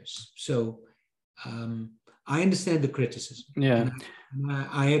affairs. So I understand the criticism. Yeah, and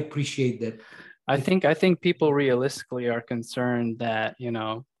I appreciate that. I think people realistically are concerned that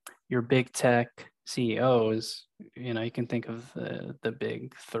your big tech CEOs, you can think of the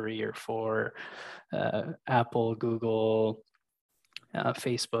big 3 or 4, Apple, Google,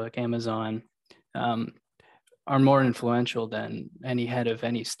 Facebook, Amazon, are more influential than any head of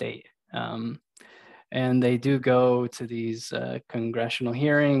any state. And they do go to these congressional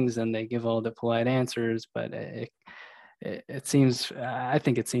hearings and they give all the polite answers, but it seems, I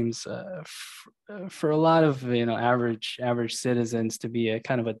think it seems for a lot of average citizens to be a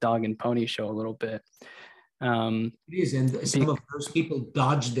kind of a dog and pony show a little bit. It is, and some of those people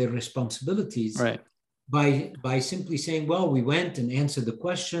dodge their responsibilities, right, by simply saying, well, we went and answered the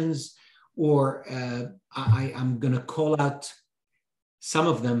questions, or I'm going to call out some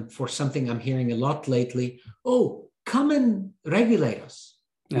of them for something I'm hearing a lot lately. Oh, come and regulate us.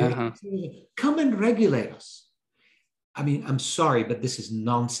 Uh-huh. Come and regulate us. I mean, I'm sorry, but this is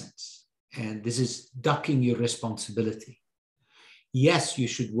nonsense. And this is ducking your responsibility. Yes, you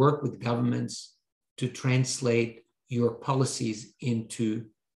should work with governments to translate your policies into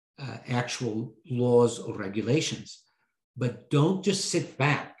actual laws or regulations. But don't just sit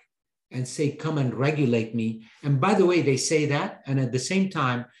back and say, come and regulate me. And by the way, they say that, and at the same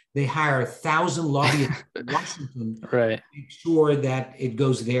time, they hire 1,000 lobbyists in Washington Right. to make sure that it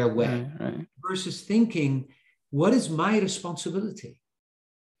goes their way, Right. versus thinking, what is my responsibility?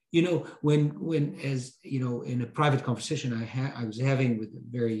 You know, when as you know, in a private conversation I was having with a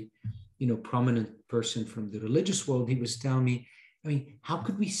very, prominent person from the religious world, he was telling me, I mean, how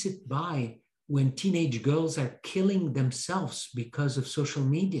could we sit by when teenage girls are killing themselves because of social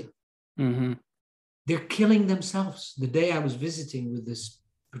media? Mm-hmm. They're killing themselves. The day I was visiting with this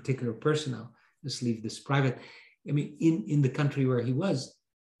particular person, I'll just leave this private. I mean, in the country where he was,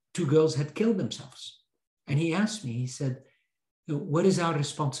 2 girls had killed themselves. And he asked me, he said, what is our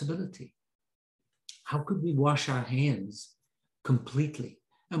responsibility? How could we wash our hands completely?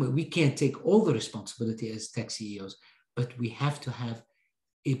 I mean, we can't take all the responsibility as tech CEOs, but we have to have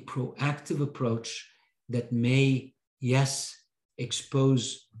a proactive approach that may, yes,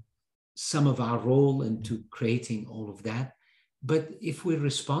 expose some of our role into creating all of that. But if we're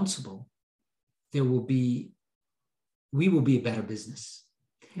responsible, we will be a better business.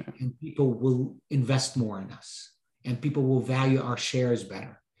 Yeah. And people will invest more in us, and people will value our shares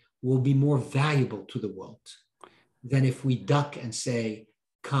better. We'll be more valuable to the world than if we duck and say,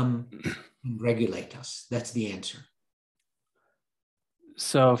 come and regulate us. That's the answer.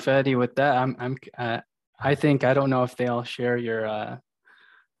 So Fadi, with that, I think, I don't know if they all share your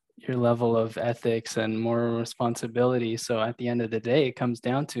level of ethics and moral responsibility. So at the end of the day, it comes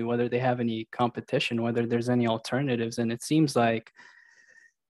down to whether they have any competition, whether there's any alternatives. And it seems like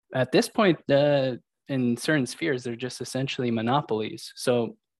at this point, in certain spheres, they're just essentially monopolies.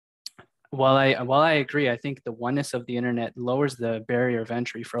 So while I agree, I think the oneness of the internet lowers the barrier of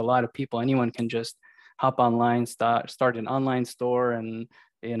entry for a lot of people. Anyone can just hop online, start an online store, and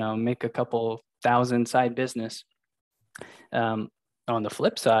make a couple thousand side business. On the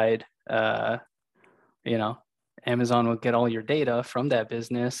flip side, Amazon will get all your data from that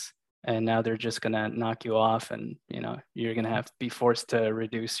business, and now they're just going to knock you off, and you're going to have to be forced to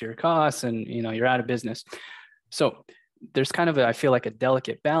reduce your costs, and you're out of business. So there's kind of I feel like a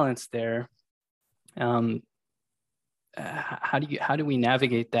delicate balance there. How do we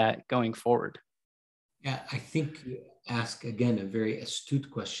navigate that going forward? Yeah, I think you ask again a very astute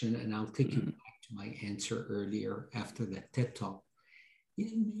question, and I'll take you back to my answer earlier after that TED Talk.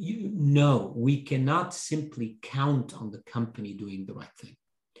 No, we cannot simply count on the company doing the right thing.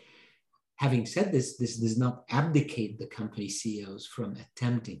 Having said this does not abdicate the company CEOs from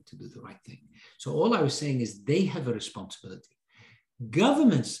attempting to do the right thing. So all I was saying is they have a responsibility.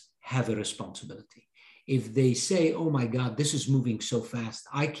 Governments have a responsibility. If they say, oh my God, this is moving so fast,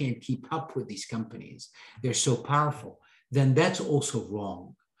 I can't keep up with these companies, they're so powerful, then that's also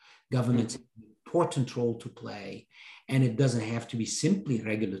wrong. Governments have an important role to play, and it doesn't have to be simply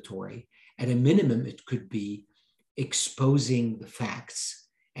regulatory. At a minimum, it could be exposing the facts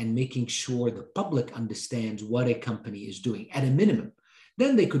and making sure the public understands what a company is doing at a minimum.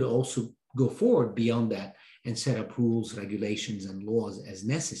 Then they could also go forward beyond that and set up rules, regulations, and laws as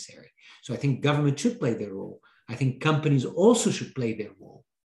necessary. So I think government should play their role. I think companies also should play their role.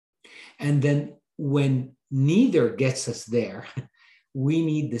 And then when neither gets us there, we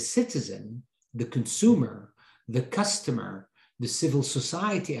need the citizen, the consumer, the customer, the civil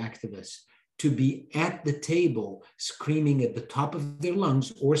society activists to be at the table screaming at the top of their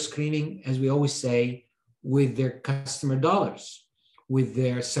lungs, or screaming, as we always say, with their customer dollars, with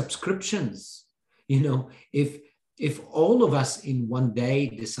their subscriptions. If all of us in one day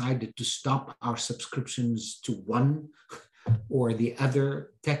decided to stop our subscriptions to one or the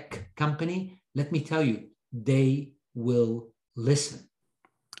other tech company, let me tell you, they will listen.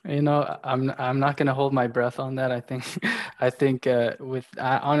 I'm not going to hold my breath on that. I think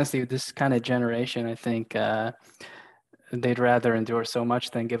honestly, with this kind of generation, I think they'd rather endure so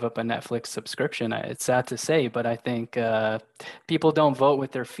much than give up a Netflix subscription. It's sad to say, but I think people don't vote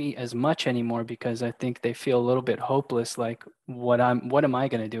with their feet as much anymore, because I think they feel a little bit hopeless. Like, what am I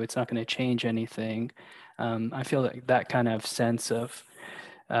going to do? It's not going to change anything. I feel like that kind of sense of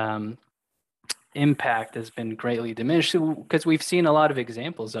impact has been greatly diminished, because we've seen a lot of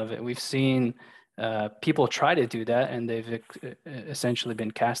examples of it. We've seen people try to do that, and they've essentially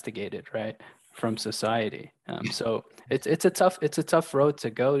been castigated, right, from society. So it's a tough road to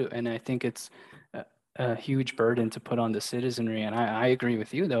go, and I think it's a huge burden to put on the citizenry. And I agree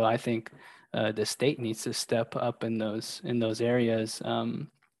with you, though. I think the state needs to step up in those areas.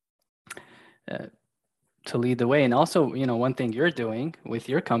 to lead the way. And also, one thing you're doing with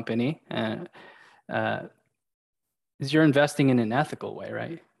your company is you're investing in an ethical way,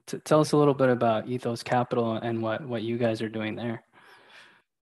 right? Tell us a little bit about Ethos Capital and what you guys are doing there.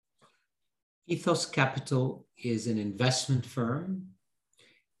 Ethos Capital is an investment firm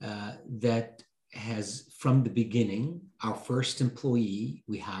that has, from the beginning, our first employee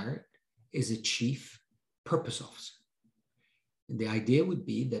we hired is a chief purpose officer. And the idea would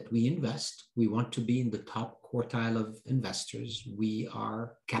be that we invest. We want to be in the top quartile of investors. We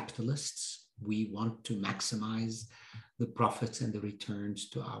are capitalists. We want to maximize the profits and the returns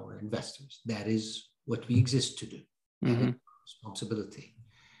to our investors. That is what we exist to do. That is our responsibility.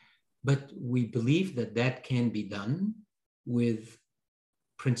 But we believe that that can be done with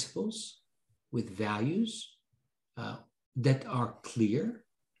principles, with values that are clear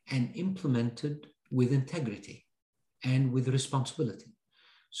and implemented with integrity and with responsibility.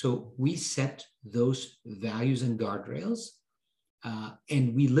 So we set those values and guardrails,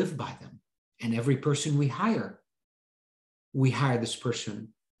 and we live by them. And every person we hire this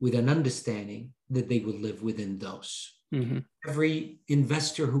person with an understanding that they will live within those. Mm-hmm. Every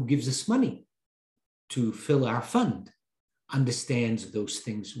investor who gives us money to fill our fund understands those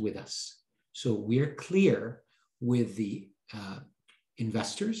things with us. So we're clear with the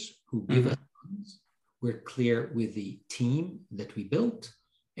investors who give us funds. We're clear with the team that we built,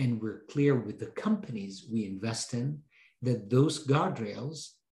 and we're clear with the companies we invest in that those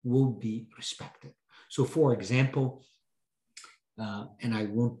guardrails will be respected. So, for example, and I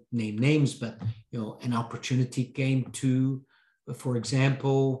won't name names, but an opportunity came to, for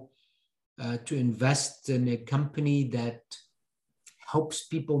example, to invest in a company that helps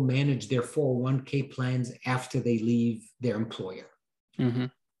people manage their 401k plans after they leave their employer. Mm-hmm.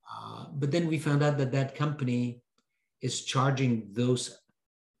 But then we found out that that company is charging those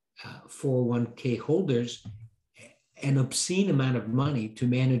 401k holders an obscene amount of money to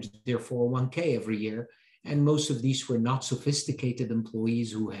manage their 401k every year. And most of these were not sophisticated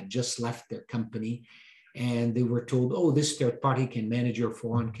employees who had just left their company. And they were told, oh, this third party can manage your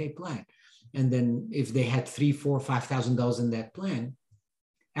 401k plan. And then if they had $3,000, $4,000, $5,000 in that plan,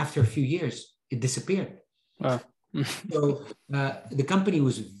 after a few years, it disappeared. Wow. So the company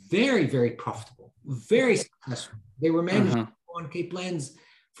was very, very profitable, very successful. They were managing 401k plans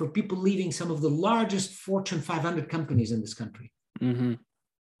for people leaving some of the largest Fortune 500 companies in this country. Mm-hmm.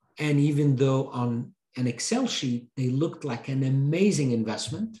 And even though on an Excel sheet, they looked like an amazing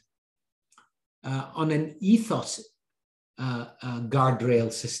investment, on an Ethos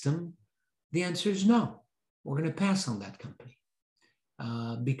guardrail system, the answer is no. We're going to pass on that company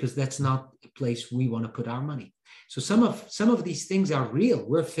because that's not a place we want to put our money. So some of these things are real.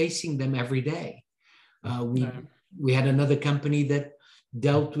 We're facing them every day. We had another company that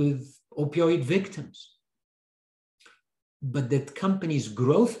dealt with opioid victims, but that company's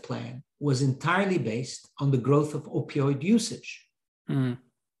growth plan was entirely based on the growth of opioid usage. Mm.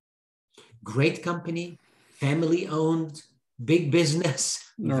 Great company, family-owned, big business.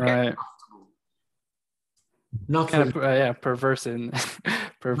 Right. Not kind of perverse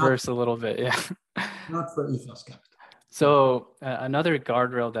a little bit, yeah. Not for Ethos Capital. So another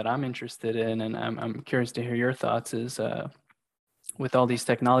guardrail that I'm interested in, and I'm curious to hear your thoughts, is with all these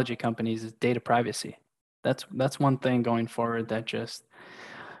technology companies, is data privacy. That's one thing going forward that just,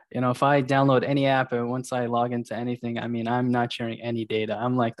 if I download any app and once I log into anything, I mean, I'm not sharing any data.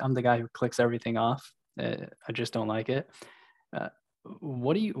 I'm the guy who clicks everything off. I just don't like it.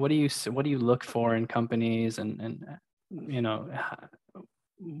 What do you look for in companies, and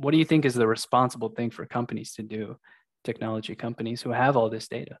what do you think is the responsible thing for companies to do, technology companies who have all this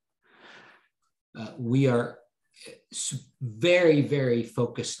data? We are very, very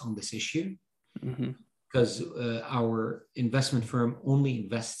focused on this issue. Mm-hmm. Because our investment firm only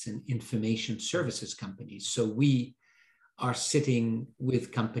invests in information services companies. So we are sitting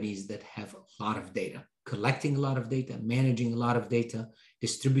with companies that have a lot of data, collecting a lot of data, managing a lot of data,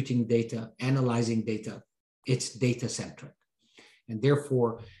 distributing data, analyzing data. It's data-centric. And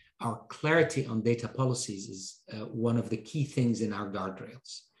therefore, our clarity on data policies is one of the key things in our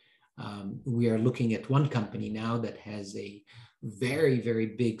guardrails. We are looking at one company now that has a very, very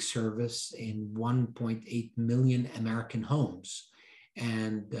big service in 1.8 million American homes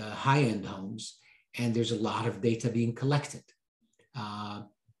and high-end homes. And there's a lot of data being collected. And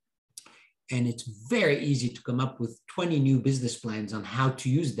it's very easy to come up with 20 new business plans on how to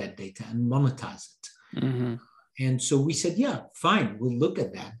use that data and monetize it. Mm-hmm. And so we said, yeah, fine, we'll look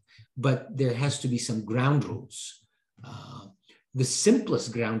at that. But there has to be some ground rules. The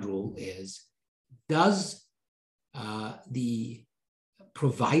simplest ground rule is, does the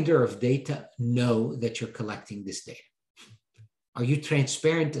provider of data know that you're collecting this data? Are you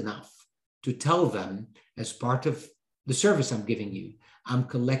transparent enough to tell them, as part of the service I'm giving you, I'm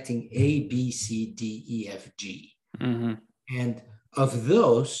collecting A, B, C, D, E, F, G. Mm-hmm. And of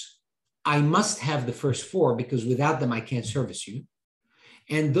those, I must have the first four, because without them, I can't service you.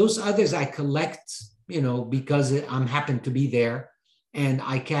 And those others I collect, because I'm happen to be there, and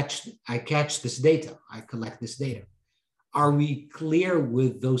I catch this data, I collect this data. Are we clear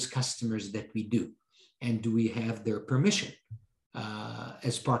with those customers that we do? And do we have their permission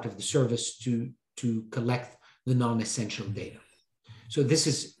as part of the service to collect the non-essential data? So this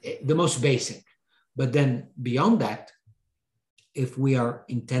is the most basic. But then beyond that, if we are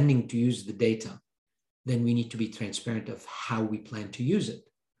intending to use the data, then we need to be transparent of how we plan to use it.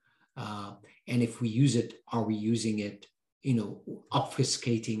 And if we use it, are we using it,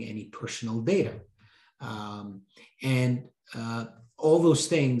 obfuscating any personal data? And all those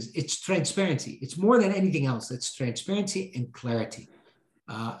things, it's transparency. It's more than anything else. It's transparency and clarity.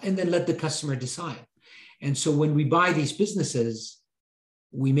 And then let the customer decide. And so when we buy these businesses,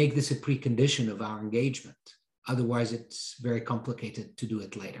 we make this a precondition of our engagement. Otherwise, it's very complicated to do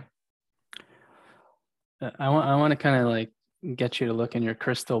it later. I want to kind of like get you to look in your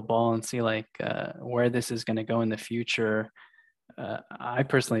crystal ball and see like where this is going to go in the future. I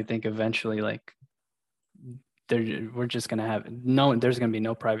personally think eventually like we're just going to have there's going to be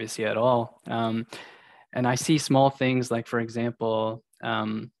no privacy at all. And I see small things like, for example,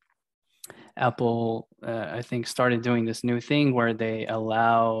 Apple, I think, started doing this new thing where they're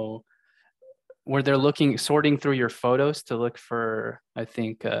sorting through your photos to look for, I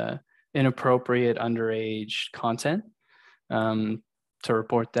think, inappropriate underage content, to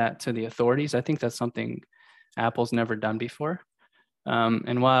report that to the authorities. I think that's something Apple's never done before.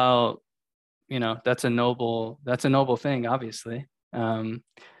 And while, that's a noble thing, obviously, kind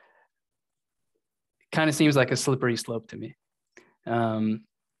of seems like a slippery slope to me.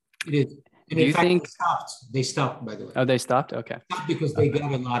 It is. And do in you fact, think they stopped, by the way. Oh, they stopped? Okay. Not because they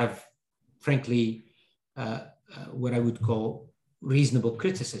got a lot of, frankly, what I would call reasonable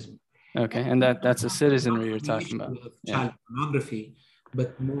criticism. Okay, and that's a citizenry you're talking about. Child pornography,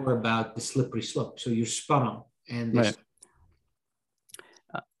 but more about the slippery slope. So you're spot on. And right.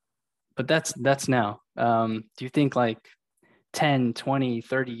 But that's now. Do you think like 10, 20,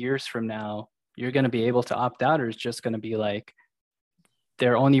 30 years from now, you're going to be able to opt out, or is just going to be like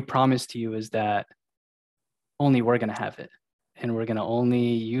their only promise to you is that only we're going to have it and we're going to only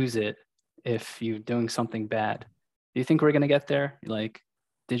use it if you're doing something bad? Do you think we're going to get there? Like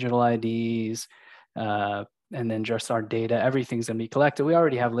digital IDs, and then just our data, everything's going to be collected. We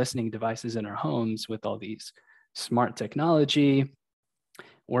already have listening devices in our homes with all these smart technology,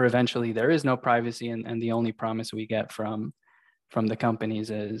 where eventually there is no privacy, and the only promise we get from the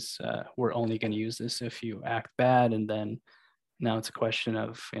companies is we're only going to use this if you act bad. And then now it's a question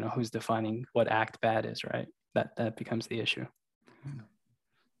of who's defining what act bad is, right? That becomes the issue.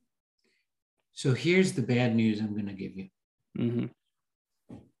 So here's the bad news I'm going to give you. Mm-hmm.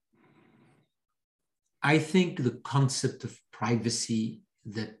 I think the concept of privacy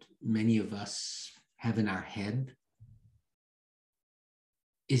that many of us have in our head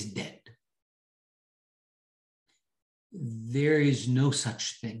is dead. There is no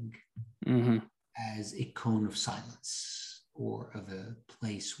such thing mm-hmm. as a cone of silence or of a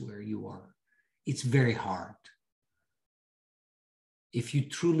place where you are. It's very hard. If you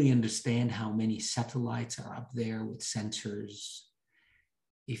truly understand how many satellites are up there with sensors,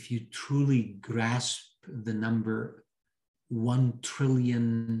 if you truly grasp the number 1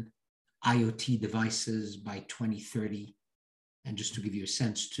 trillion IoT devices by 2030, and just to give you a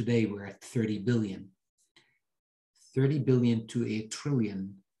sense, today we're at 30 billion. 30 billion to a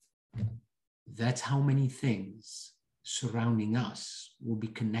trillion, that's how many things surrounding us will be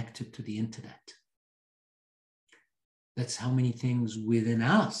connected to the internet. That's how many things within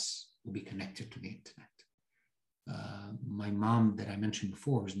us will be connected to the internet. My mom, that I mentioned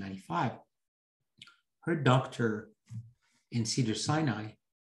before, was 95. Her doctor in Cedars-Sinai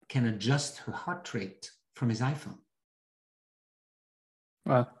can adjust her heart rate from his iPhone.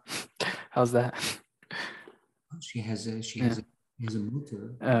 Wow, how's that? She has a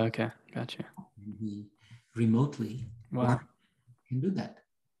motor. Oh, okay, gotcha. And he remotely can do that.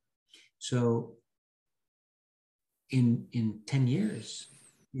 So in 10 years,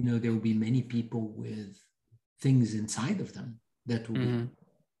 there will be many people with things inside of them that will be,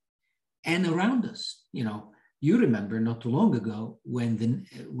 and around us, You remember not too long ago when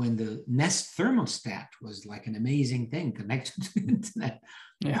the Nest thermostat was like an amazing thing connected to the internet.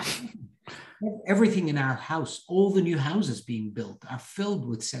 Yeah. Everything in our house, all the new houses being built are filled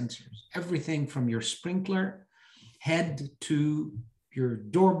with sensors. Everything from your sprinkler head to your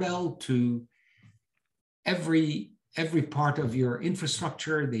doorbell to every part of your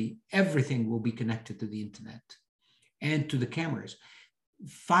infrastructure, everything will be connected to the internet and to the cameras.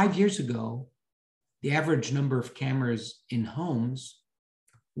 5 years ago, the average number of cameras in homes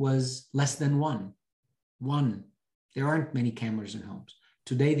was less than one. There aren't many cameras in homes.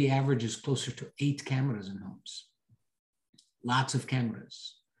 Today, the average is closer to 8 cameras in homes. Lots of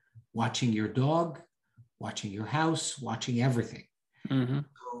cameras, watching your dog, watching your house, watching everything. Mm-hmm.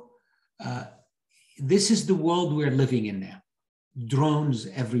 So, this is the world we're living in now. Drones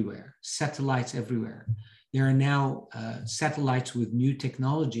everywhere, satellites everywhere. There are now satellites with new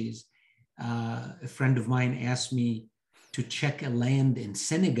technologies. A friend of mine asked me to check a land in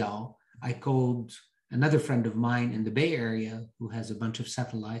Senegal. I called another friend of mine in the Bay Area who has a bunch of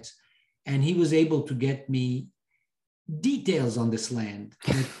satellites, and he was able to get me details on this land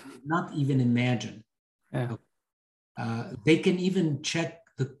that I could not even imagine. Yeah. They can even check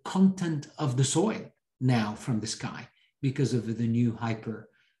the content of the soil now from the sky because of the new hyper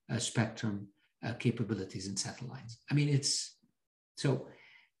spectrum capabilities in satellites. I mean, so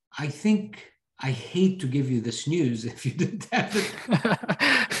I think I hate to give you this news if you didn't have it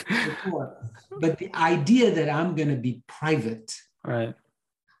before, but the idea that I'm going to be private. Right.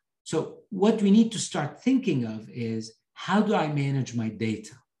 So what we need to start thinking of is, how do I manage my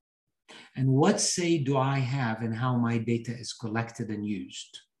data? And what say do I have in how my data is collected and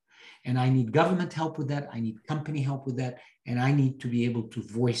used? And I need government help with that. I need company help with that. And I need to be able to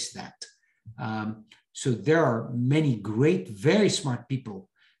voice that. So there are many great, very smart people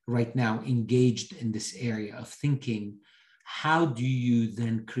right now engaged in this area of thinking, how do you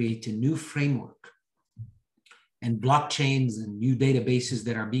then create a new framework? And blockchains and new databases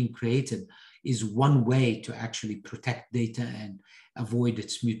that are being created is one way to actually protect data and avoid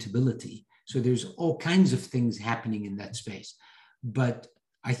its mutability. So there's all kinds of things happening in that space. But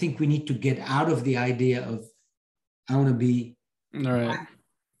I think we need to get out of the idea of, I want to be, Right,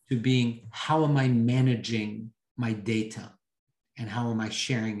 to being, how am I managing my data and how am I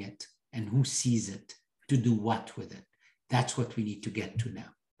sharing it and who sees it to do what with it? That's what we need to get to now,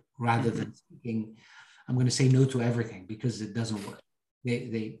 rather than thinking, I'm going to say no to everything, because it doesn't work.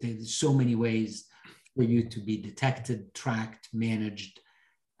 There's so many ways for you to be detected, tracked, managed,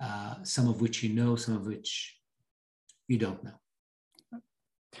 some of which you know, some of which you don't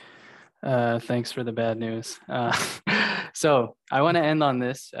know. Thanks for the bad news. So I want to end on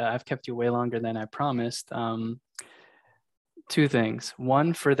this. I've kept you way longer than I promised. Two things.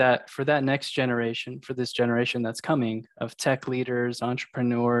 One, for that next generation, for this generation that's coming of tech leaders,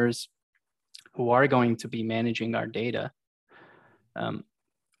 entrepreneurs who are going to be managing our data.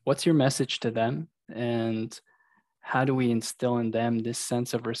 What's your message to them? And how do we instill in them this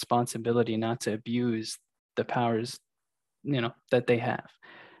sense of responsibility not to abuse the powers, that they have?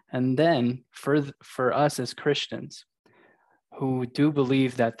 And then for us as Christians who do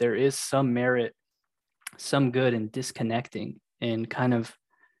believe that there is some merit, some good in disconnecting and kind of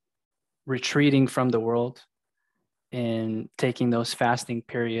retreating from the world and taking those fasting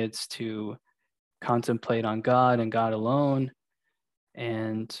periods to contemplate on God and God alone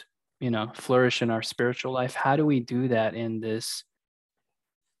and, flourish in our spiritual life. How do we do that in this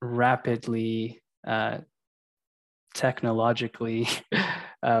rapidly technologically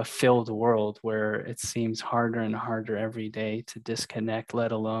filled world where it seems harder and harder every day to disconnect,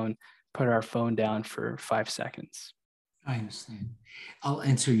 let alone put our phone down for 5 seconds? I understand. I'll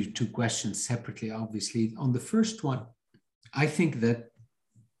answer your two questions separately, obviously. On the first one, I think that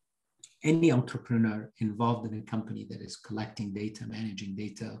any entrepreneur involved in a company that is collecting data, managing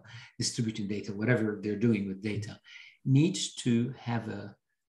data, distributing data, whatever they're doing with data, needs to have a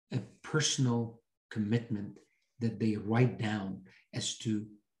personal commitment that they write down as to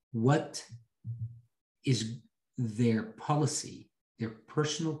what is their policy, their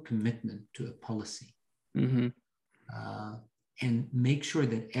personal commitment to a policy. Mm-hmm. And make sure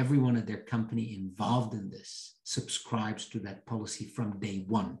that everyone at their company involved in this subscribes to that policy from day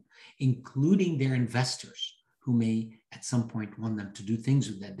one, including their investors, who may at some point want them to do things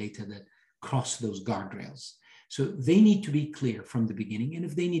with that data that cross those guardrails. So they need to be clear from the beginning. And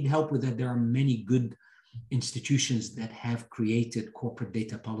if they need help with that, there are many good institutions that have created corporate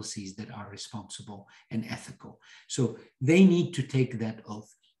data policies that are responsible and ethical. So they need to take that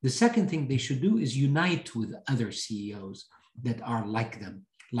oath. The second thing they should do is unite with other CEOs that are like them,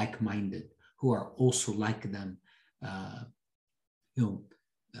 like-minded, who are also like them,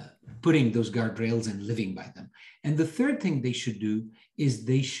 putting those guardrails and living by them. And the third thing they should do is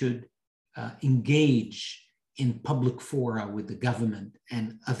they should engage in public fora with the government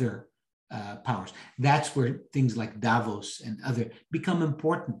and other powers. That's where things like Davos and other become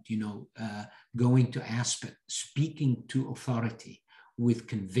important, going to Aspen, speaking to authority with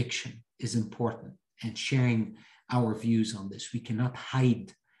conviction is important, and sharing our views on this. We cannot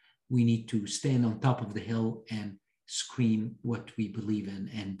hide. We need to stand on top of the hill and scream what we believe in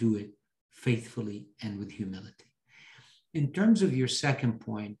and do it faithfully and with humility. In terms of your second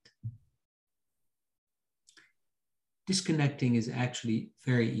point, disconnecting is actually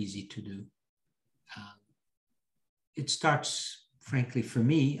very easy to do. It starts, frankly, for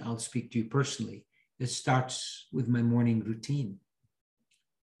me, I'll speak to you personally, it starts with my morning routine.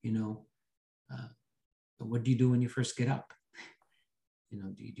 What do you do when you first get up?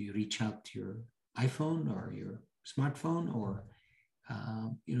 Do you reach out to your iPhone or your smartphone, or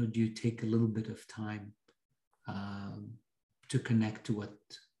do you take a little bit of time to connect to what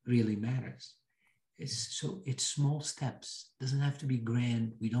really matters? It's small steps. It doesn't have to be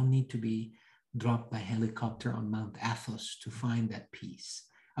grand. We don't need to be dropped by helicopter on Mount Athos to find that peace.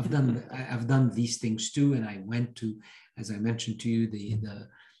 I've done these things too, and I went to, as I mentioned to you,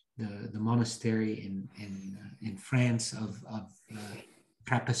 the monastery in France of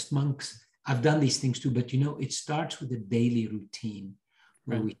Trappist monks. I've done these things too, but it starts with a daily routine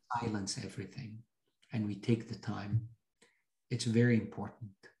where we silence everything and we take the time. It's very important.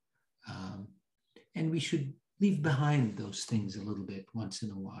 And we should leave behind those things a little bit once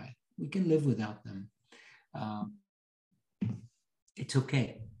in a while. We can live without them. It's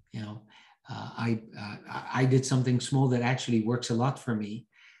okay. I did something small that actually works a lot for me.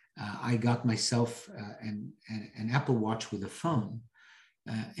 I got myself an Apple Watch with a phone.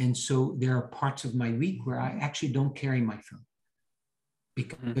 And so there are parts of my week where I actually don't carry my phone.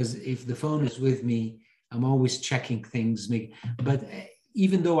 Because if the phone is with me, I'm always checking things. But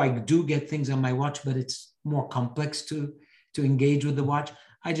even though I do get things on my watch, but it's more complex to engage with the watch,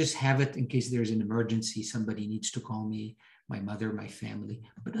 I just have it in case there's an emergency, somebody needs to call me, my mother, my family.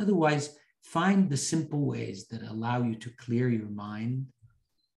 But otherwise, find the simple ways that allow you to clear your mind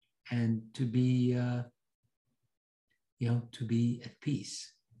and to be at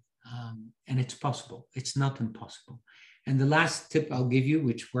peace. And it's possible. It's not impossible. And the last tip I'll give you,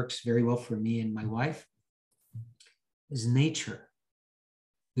 which works very well for me and my wife, is nature.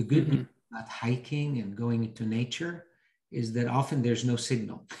 The good news about hiking and going into nature is that often there's no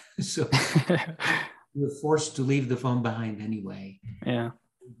signal. So you're forced to leave the phone behind anyway. Yeah.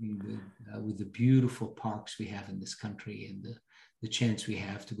 With the beautiful parks we have in this country and the chance we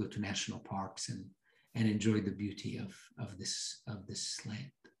have to go to national parks and enjoy the beauty of this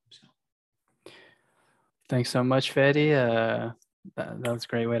land. So, thanks so much, Fadi. That was a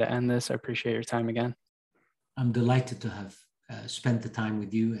great way to end this. I appreciate your time again. I'm delighted to have spent the time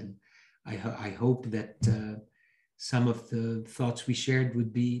with you, and I hope that some of the thoughts we shared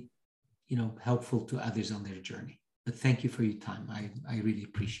would be, helpful to others on their journey. But thank you for your time. I really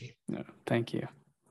appreciate it. No, thank you.